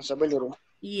the responsibility.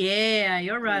 Yeah,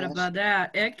 you're right about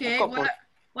that. Okay.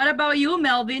 What about you,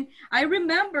 Melvin? I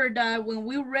remember that when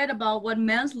we read about what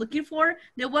man's looking for,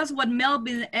 there was what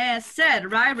Melvin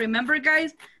said, right? Remember,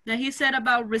 guys, that he said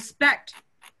about respect.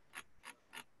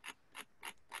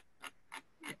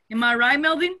 Am I right,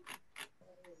 Melvin?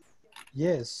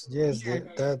 Yes,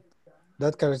 that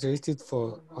characteristic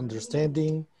for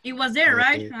understanding. It was there,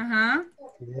 right?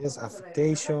 Yes,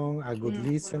 affection, a good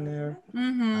listener,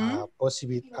 a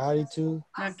positive attitude.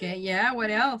 Okay, yeah, what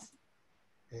else?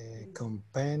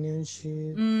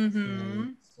 Companionship,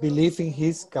 belief in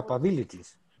his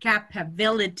capabilities.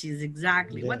 Capabilities,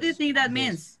 exactly. Yes. What do you think that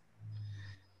means?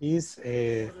 Is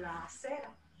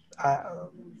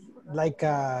like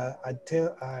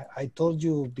I told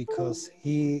you, because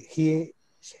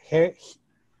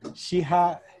she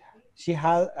had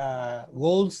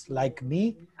goals like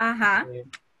me.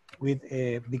 With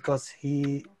because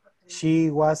she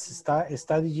was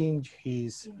studying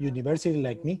his university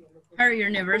like me. Her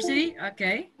university,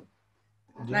 okay.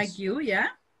 Yes. Like you, yeah.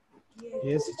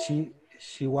 Yes,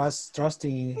 she was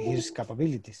trusting in his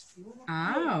capabilities.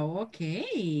 Oh,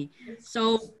 okay.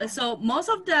 So most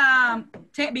of the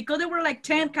because there were like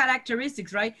 10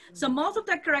 characteristics, right? So most of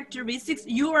the characteristics,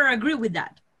 you are agree with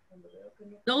that.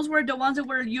 Those were the ones that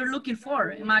you're looking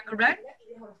for. Am I correct?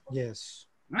 Yes.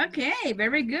 Okay,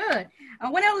 very good. I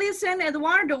want to listen,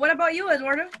 Eduardo. What about you,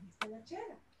 Eduardo?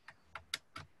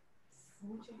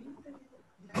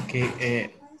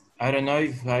 Okay, I don't know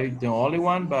if I'm the only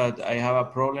one, but I have a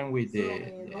problem with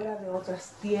the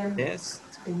test.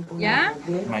 Yeah?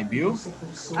 My view.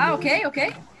 Ah, okay,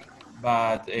 okay.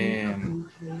 But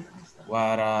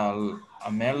what a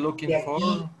man looking for.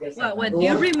 What do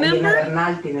you remember?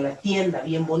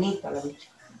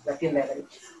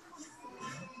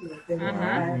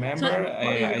 Remember,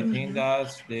 I think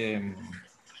that's the.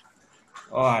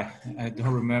 Oh, I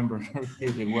don't remember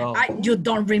really well. You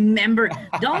don't remember.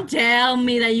 Don't tell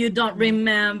me that you don't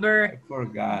remember. I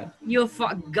forgot. You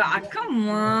forgot. Come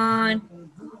on.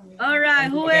 All right,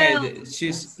 who else? She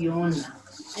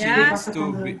needs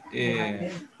to be,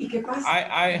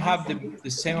 I have the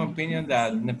same opinion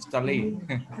that Neftali.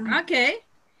 Okay.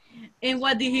 And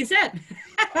what did he say?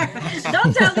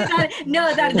 Don't tell me that.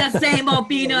 No, that's the same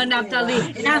opinion,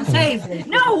 Neftali. And I'm safe.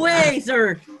 No way,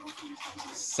 sir.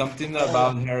 Something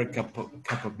about her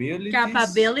capabilities.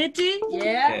 Capability,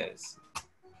 yeah. Yes.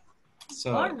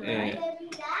 So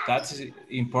that's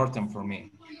important for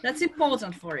me. That's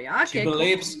important for you.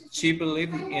 Okay. She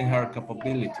believes in her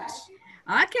capabilities.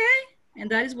 Okay, and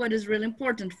that is what is really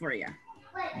important for you.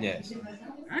 Yes.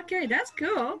 Okay, that's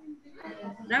cool.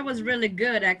 That was really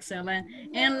good, excellent.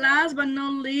 And last but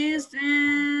not least,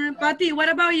 Patty, what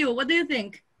about you? What do you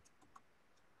think?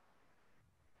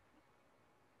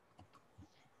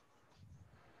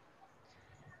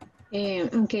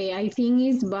 Okay, I think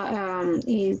it's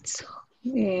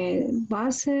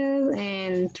based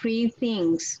and three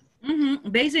things.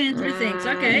 Based in three things,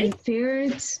 okay.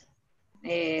 First,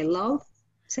 love.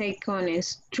 Second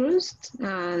is trust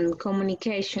and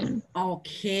communication.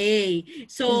 Okay,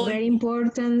 so it's very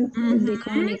important the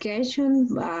communication,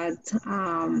 but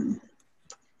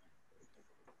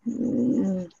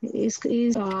it's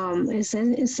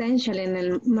essential in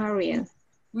a marriage.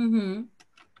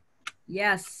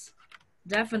 Yes,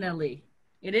 definitely.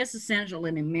 It is essential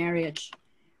in a marriage.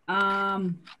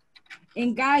 And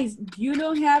guys, you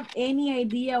don't have any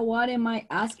idea what am I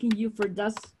asking you for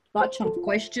this bunch of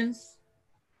questions?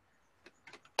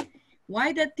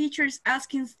 Why the teacher is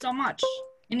asking so much?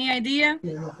 Any idea?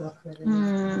 You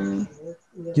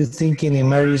thinking in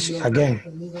marriage again?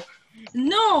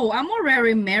 No, I'm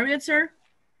already married, sir.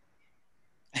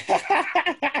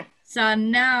 So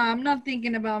now I'm not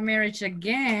thinking about marriage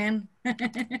again.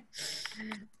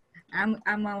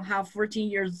 I'll have 14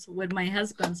 years with my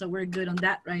husband, so we're good on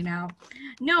that right now.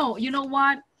 No, you know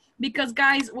what? Because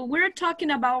guys, when we're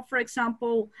talking about, for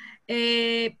example,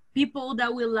 people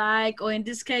that we like, or in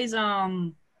this case,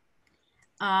 for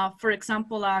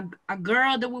example, a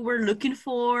girl that we were looking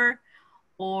for,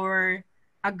 or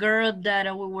a girl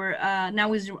that we were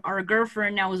now is our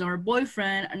girlfriend, now is our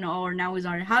boyfriend, or now is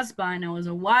our husband, now is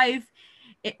a wife.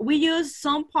 We use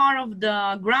some part of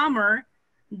the grammar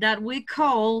that we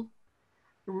call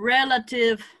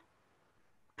relative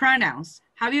pronouns.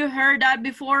 Have you heard that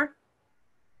before?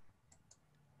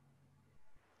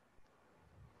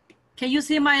 Can you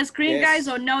see my screen, guys,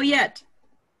 or no yet?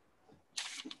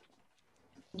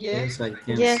 Yes, I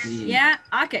can see. Yeah,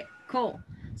 okay, cool.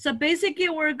 So basically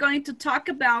we're going to talk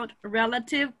about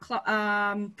relative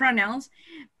pronouns.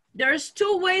 There's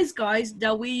two ways, guys,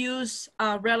 that we use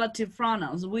relative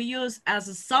pronouns. We use as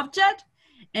a subject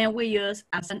and we use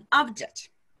as an object.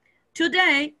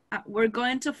 Today, we're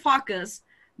going to focus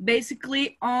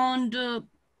basically on the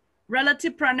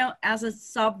relative pronoun as a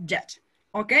subject,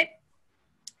 okay?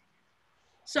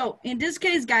 So in this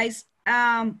case, guys,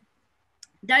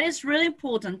 that is really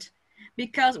important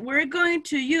because we're going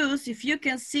to use, if you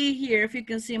can see here, if you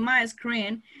can see my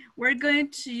screen, we're going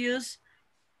to use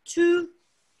two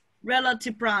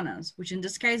relative pronouns, which in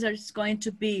this case is going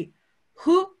to be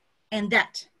who and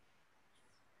that.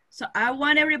 So I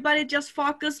want everybody just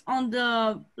focus on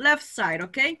the left side,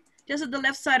 okay? Just at the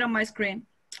left side of my screen.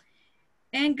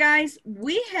 And guys,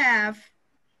 we have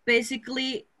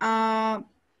basically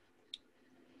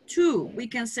we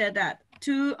can say that,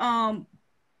 two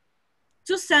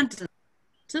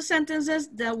sentences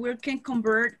that we can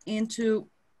convert into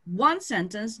one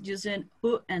sentence using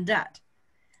who and that.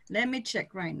 Let me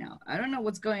check right now. I don't know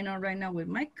what's going on right now with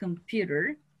my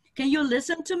computer. Can you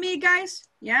listen to me, guys?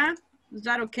 Yeah? Is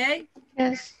that okay?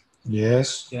 Yes.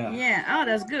 Yes. Yeah, oh,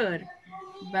 that's good.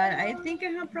 But I think I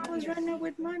have problems right now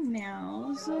with my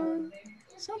mouse.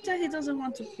 Sometimes it doesn't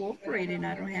want to cooperate and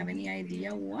I don't have any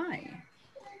idea why.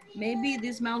 Maybe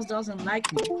this mouse doesn't like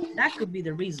me. That could be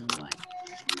the reason why.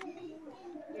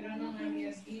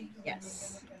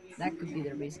 Yes, that could be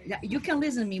the reason. Yeah, you can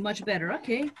listen to me much better.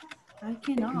 Okay. I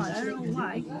cannot. I don't know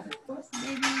why.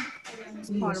 Maybe it's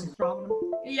part of the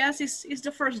problem. Yes, it's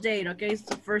the first date, okay? It's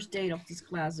the first date of this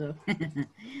class. So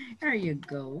there you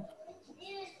go.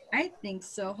 I think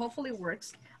so. Hopefully it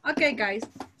works. Okay, guys.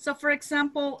 So for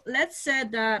example, let's say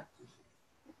that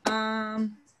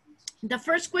the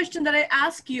first question that I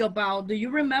asked you about, do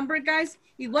you remember, guys?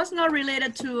 It was not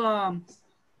related to a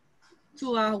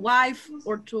wife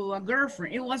or to a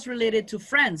girlfriend. It was related to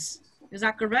friends. Is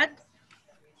that correct?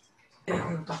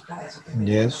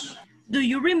 Yes. Do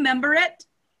you remember it?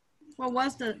 What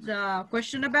was the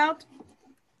question about?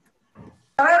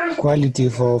 Quality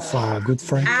of a good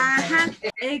friend.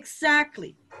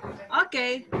 Exactly.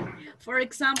 Okay. For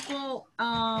example,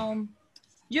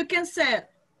 you can say,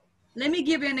 let me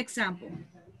give you an example.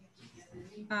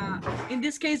 In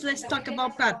this case, let's talk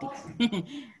about Patty.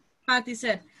 Patty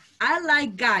said, I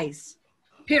like guys,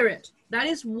 period. That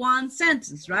is one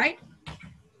sentence, right?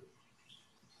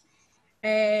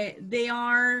 They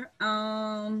are,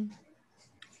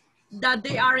 that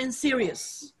they aren't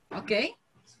serious, okay?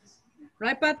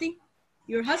 Right, Patty?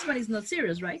 Your husband is not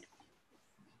serious, right?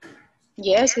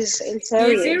 Yes, it's serious.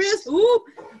 He's serious? Ooh,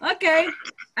 okay.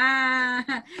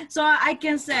 So I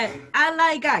can say, I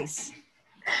like guys.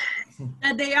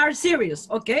 That they are serious,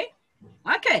 okay?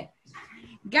 Okay.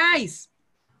 Guys,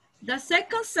 the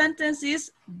second sentence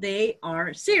is they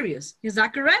are serious. Is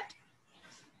that correct?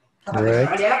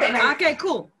 Correct. Okay,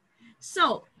 cool.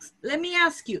 So let me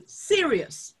ask you,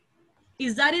 serious.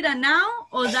 Is that it a noun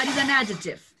or that is an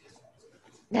adjective?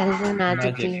 That is an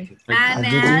adjective. Adjective. An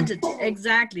Adjective. adjective,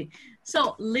 exactly.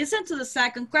 So listen to the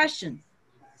second question.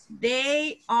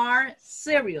 They are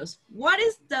serious. What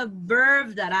is the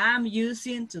verb that I'm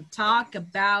using to talk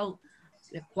about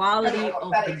the quality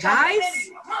of the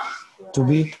guys? To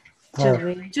be. To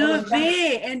Are. be. To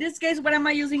be. In this case, what am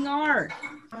I using are?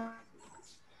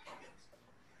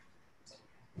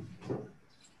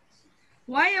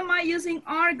 Why am I using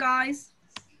are, guys?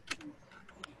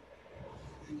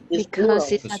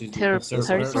 Because it's a Because it's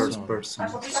third the third person.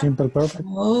 person. Simple perfect.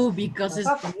 Oh, because it's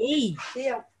they.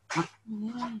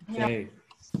 Okay.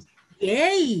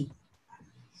 Yay.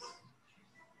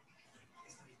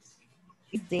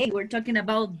 It's they. We're talking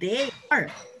about they are.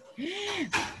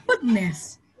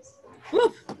 Goodness.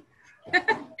 Woof.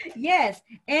 Yes.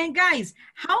 And guys,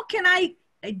 how can I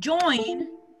join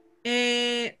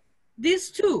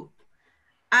these two?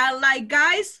 I like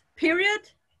guys, period.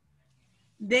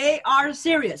 They are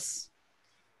serious.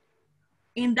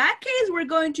 In that case, we're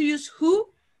going to use who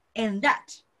and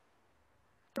that.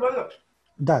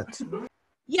 That.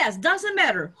 Yes, doesn't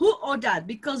matter who or that,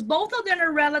 because both of them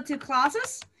are relative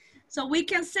clauses. So we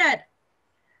can say,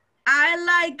 I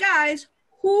like guys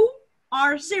who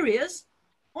are serious,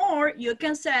 or you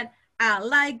can say, I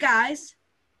like guys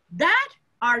that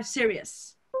are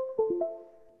serious.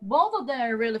 Both of them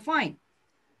are really fine.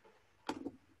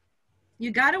 You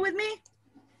got it with me?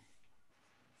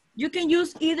 You can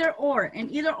use either or,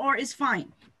 and either or is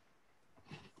fine.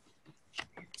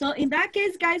 So in that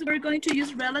case, guys, we're going to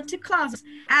use relative clauses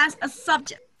as a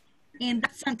subject in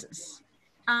that sentence.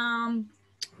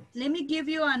 Let me give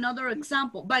you another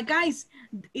example. But guys,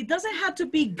 it doesn't have to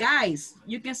be guys.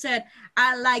 You can say,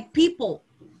 I like people,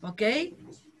 okay?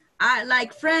 I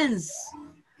like friends.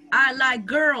 I like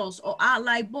girls, or I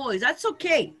like boys. That's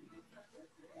okay.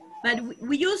 But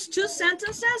we use two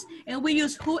sentences, and we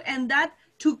use who and that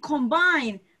to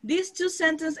combine these two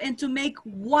sentences and to make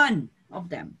one of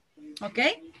them,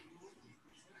 okay?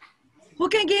 Who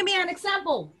can give me an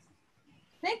example?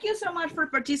 Thank you so much for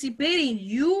participating.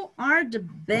 You are the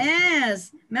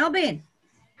best. Melvin.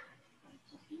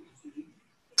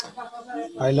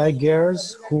 I like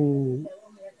girls who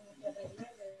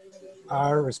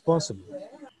are responsible.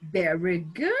 Very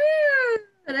good.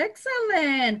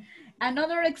 Excellent.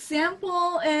 Another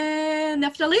example,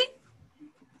 Neftali?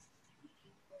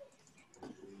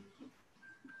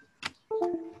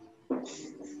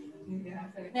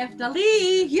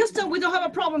 Neftali, Houston, we don't have a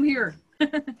problem here.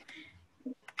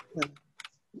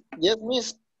 Yes,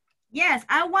 miss. Yes,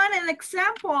 I want an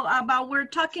example about, we're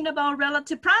talking about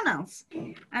relative pronouns.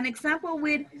 An example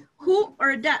with who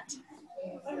or that.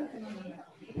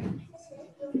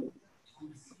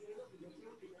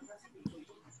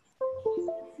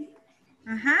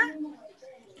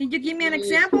 Can you give me an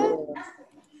example?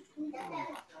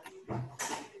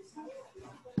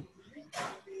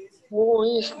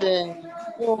 Who is the...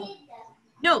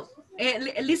 No,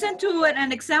 listen to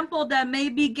an example that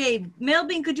maybe gave.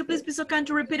 Melvin, could you please be so kind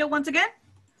to repeat it once again?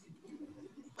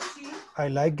 I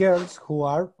like girls who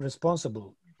are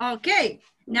responsible. Okay,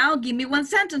 now give me one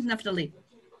sentence, Neftali.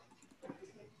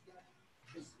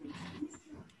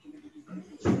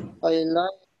 I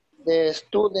like the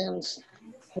students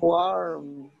who are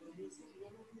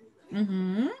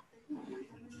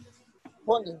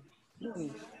funny.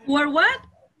 Who are what?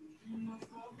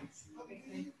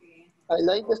 I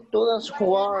like the students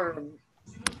who are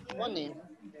funny.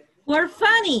 Who are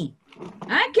funny.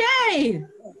 Okay.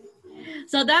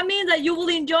 So that means that you will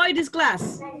enjoy this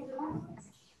class.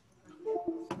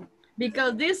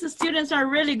 Because these students are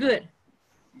really good.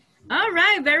 All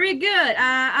right, very good.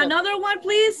 Another one,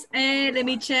 please. Let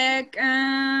me check.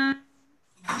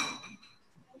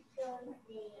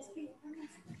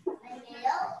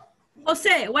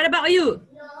 Jose, what about you?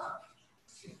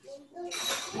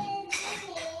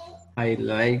 I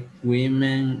like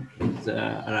women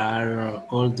that are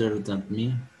older than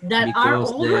me. That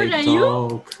because are older they than you?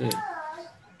 talk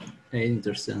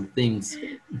interesting things.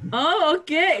 Oh,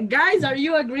 okay. Guys, are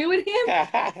you agree with him?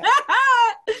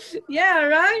 Yeah,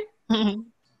 right?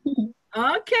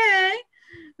 Okay.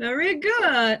 Very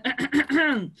good.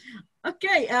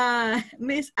 Okay,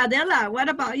 Miss Adela, what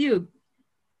about you?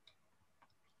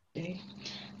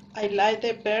 I like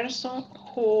the person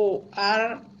who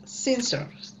are sincere.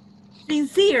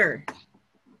 Sincere.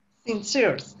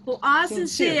 Sincere. Who are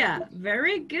sincere.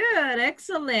 Very good.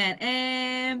 Excellent.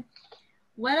 And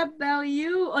what about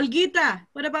you, Olguita?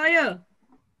 What about you?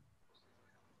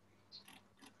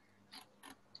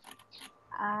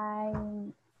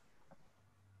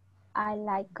 I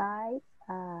like guys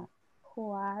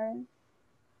who are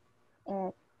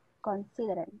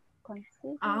considerate.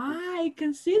 I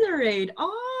considerate.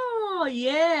 Oh,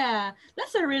 yeah.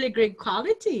 That's a really great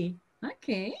quality.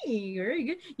 Okay, very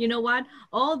good. You know what?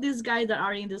 All these guys that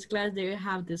are in this class, they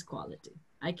have this quality.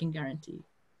 I can guarantee.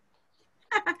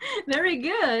 Very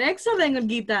good. Excellent,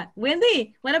 Olguita.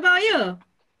 Wendy, what about you?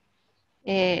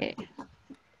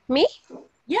 Me?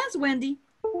 Yes, Wendy.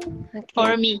 Okay.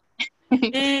 For me.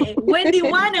 Wendy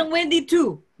 1 and Wendy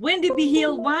 2. Wendy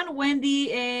Vigil 1,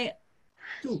 Wendy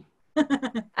 2.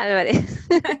 Alvarez.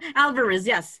 Alvarez,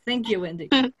 yes. Thank you, Wendy.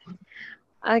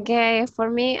 Okay, for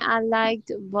me, I like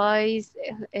boys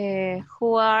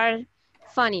who are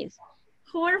funny.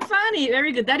 Who are funny.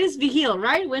 Very good. That is Vigil,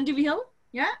 right? Wendy Vigil?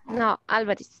 Yeah? No,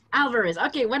 Alvarez. Alvarez.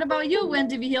 Okay, what about you,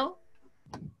 Wendy Vigil?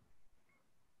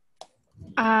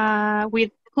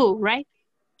 With who, right?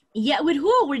 Yeah, with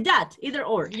who? With that. Either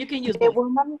or. You can use The both.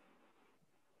 woman.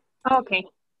 Okay.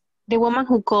 The woman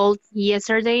who called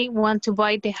yesterday want to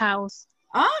buy the house.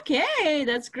 Okay,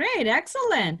 that's great.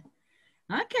 Excellent.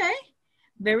 Okay,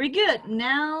 very good.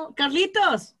 Now,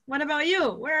 Carlitos, what about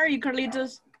you? Where are you,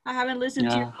 Carlitos? I haven't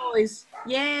listened to your voice.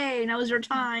 Yay, now is your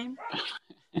time.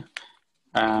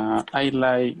 I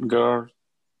like girls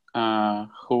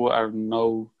who are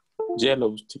no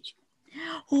jealous, teacher.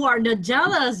 Who are not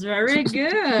jealous? Very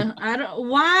good.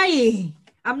 Why?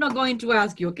 I'm not going to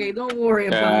ask you, okay? Don't worry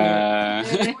about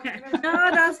it.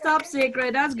 No, that's top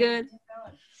secret. That's good.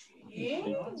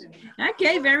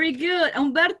 Okay, very good.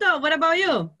 Humberto, what about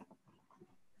you?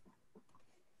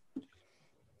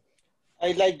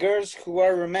 I like girls who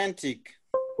are romantic.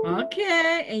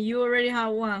 Okay, and you already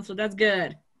have one, so that's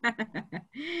good.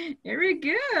 Very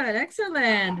good,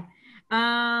 excellent.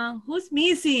 Who's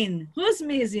missing? Who's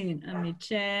missing? Let me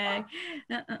check.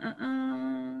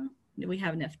 We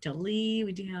have Neftali.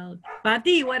 We do have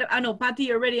Patty. What? I know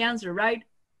Patty already answered, right?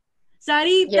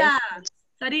 Sarita. Yes.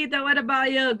 Sarita, what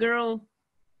about you, girl?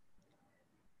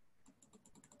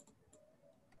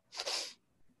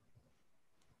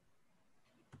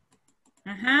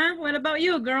 What about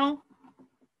you, girl?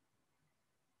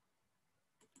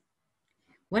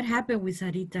 What happened with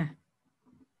Sarita?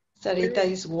 Sarita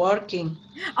is working.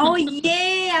 Oh,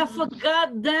 yeah, I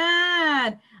forgot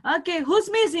that. Okay, who's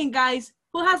missing, guys?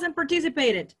 Who hasn't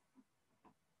participated?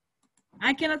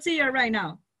 I cannot see you right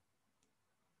now.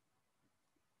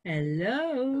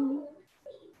 Hello.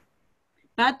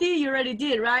 Patty, you already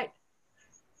did, right?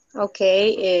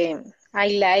 Okay. I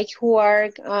like who are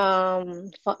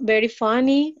very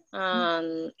funny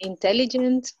and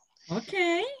intelligent.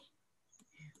 Okay.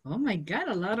 Oh my God,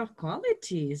 a lot of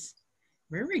qualities.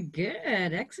 Very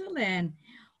good, excellent.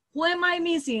 Who am I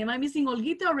missing? Am I missing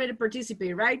Olguita already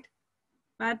participate, right?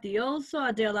 Patty also,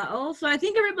 Adela also. I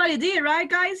think everybody did, right,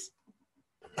 guys?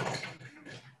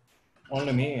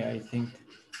 Only me, I think.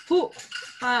 Who?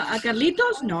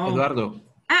 Carlitos? No. Eduardo.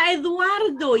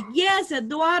 Eduardo. Yes,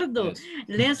 Eduardo. Yes.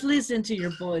 Let's listen to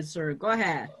your voice, sir. Go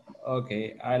ahead.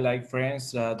 Okay, I like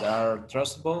friends that are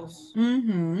trustable.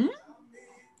 Mm-hmm.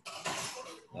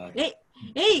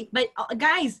 Hey, but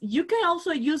guys, you can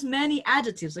also use many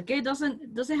adjectives, okay?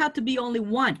 Doesn't have to be only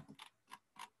one.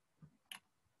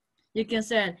 You can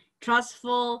say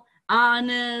trustful,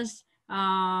 honest,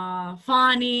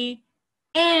 funny,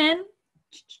 and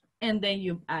then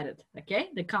you add it, okay?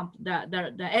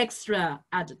 The extra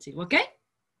adjective, okay?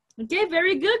 Okay,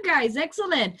 very good, guys.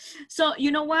 Excellent. So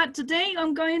you know what? Today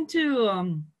I'm going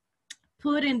to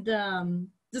put in the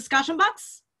discussion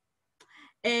box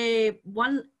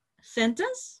one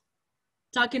sentence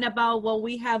talking about what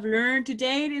we have learned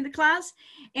today in the class,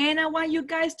 and I want you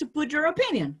guys to put your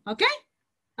opinion, okay,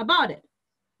 about it.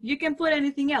 You can put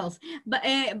anything else, but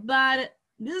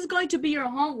this is going to be your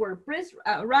homework. Please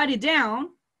write it down.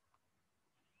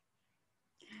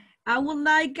 I would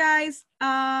like, guys,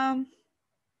 5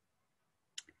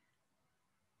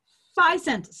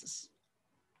 sentences.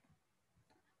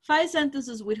 5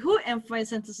 sentences with who and 5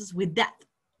 sentences with that.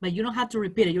 But you don't have to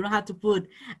repeat it. You don't have to put,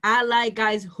 I like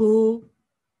guys who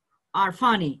are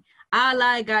funny. I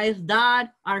like guys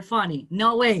that are funny.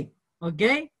 No way,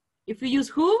 okay? If you use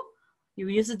who, you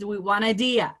use it with one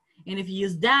idea. And if you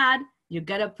use that, you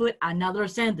gotta put another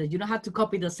sentence. You don't have to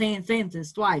copy the same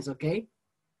sentence twice, okay?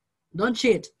 Don't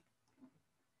cheat.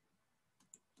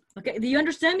 Okay, do you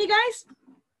understand me, guys?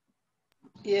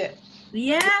 Yeah.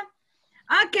 Yeah?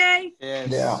 Okay.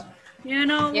 Yes. Yeah. You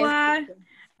know what?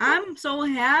 I'm so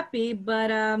happy, but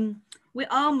we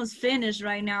almost finished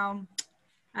right now.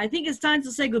 I think it's time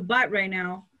to say goodbye right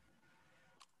now.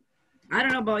 I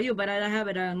don't know about you, but I have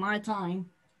it on my time.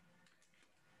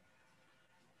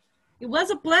 It was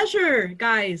a pleasure,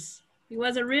 guys. It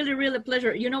was a really, really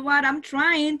pleasure. You know what? I'm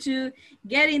trying to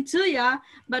get into ya,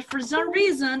 but for some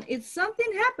reason, it's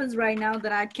something happens right now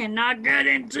that I cannot get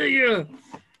into you.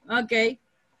 Okay.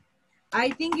 I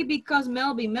think it because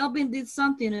Melvin did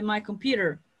something in my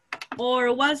computer.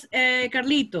 Or was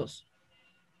Carlitos?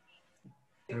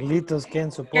 Carlitos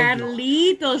can support you.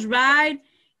 Carlitos, right?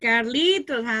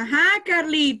 Carlitos,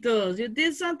 Carlitos. You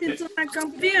did something to my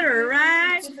computer,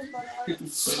 right?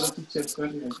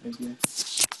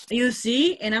 You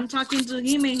see? And I'm talking to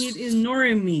him and he's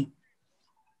ignoring me.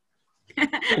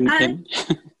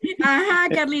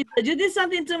 Carlitos, you did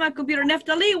something to my computer.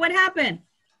 Neftali, what happened?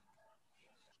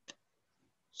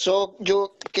 So you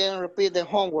can repeat the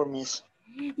homework, miss.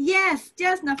 Yes,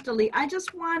 Neftali. I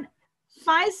just want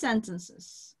 5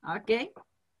 sentences, okay?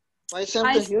 5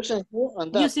 sentences using who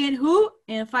and that. Using who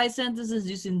and 5 sentences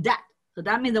using that. So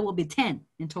that means there will be 10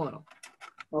 in total.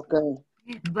 Okay.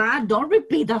 But don't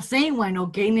repeat the same one,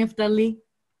 okay, Neftali?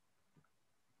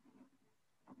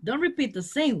 Don't repeat the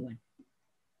same one.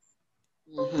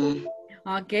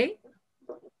 Okay.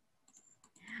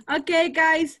 Okay,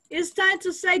 guys, it's time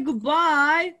to say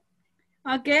goodbye.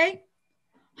 Okay.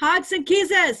 Hugs and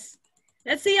kisses.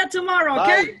 Let's see you tomorrow,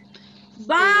 okay?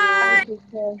 Bye.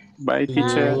 Bye,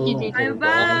 teacher. Bye.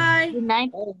 Bye-bye. Good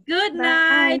night. Good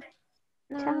night.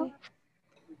 Ciao.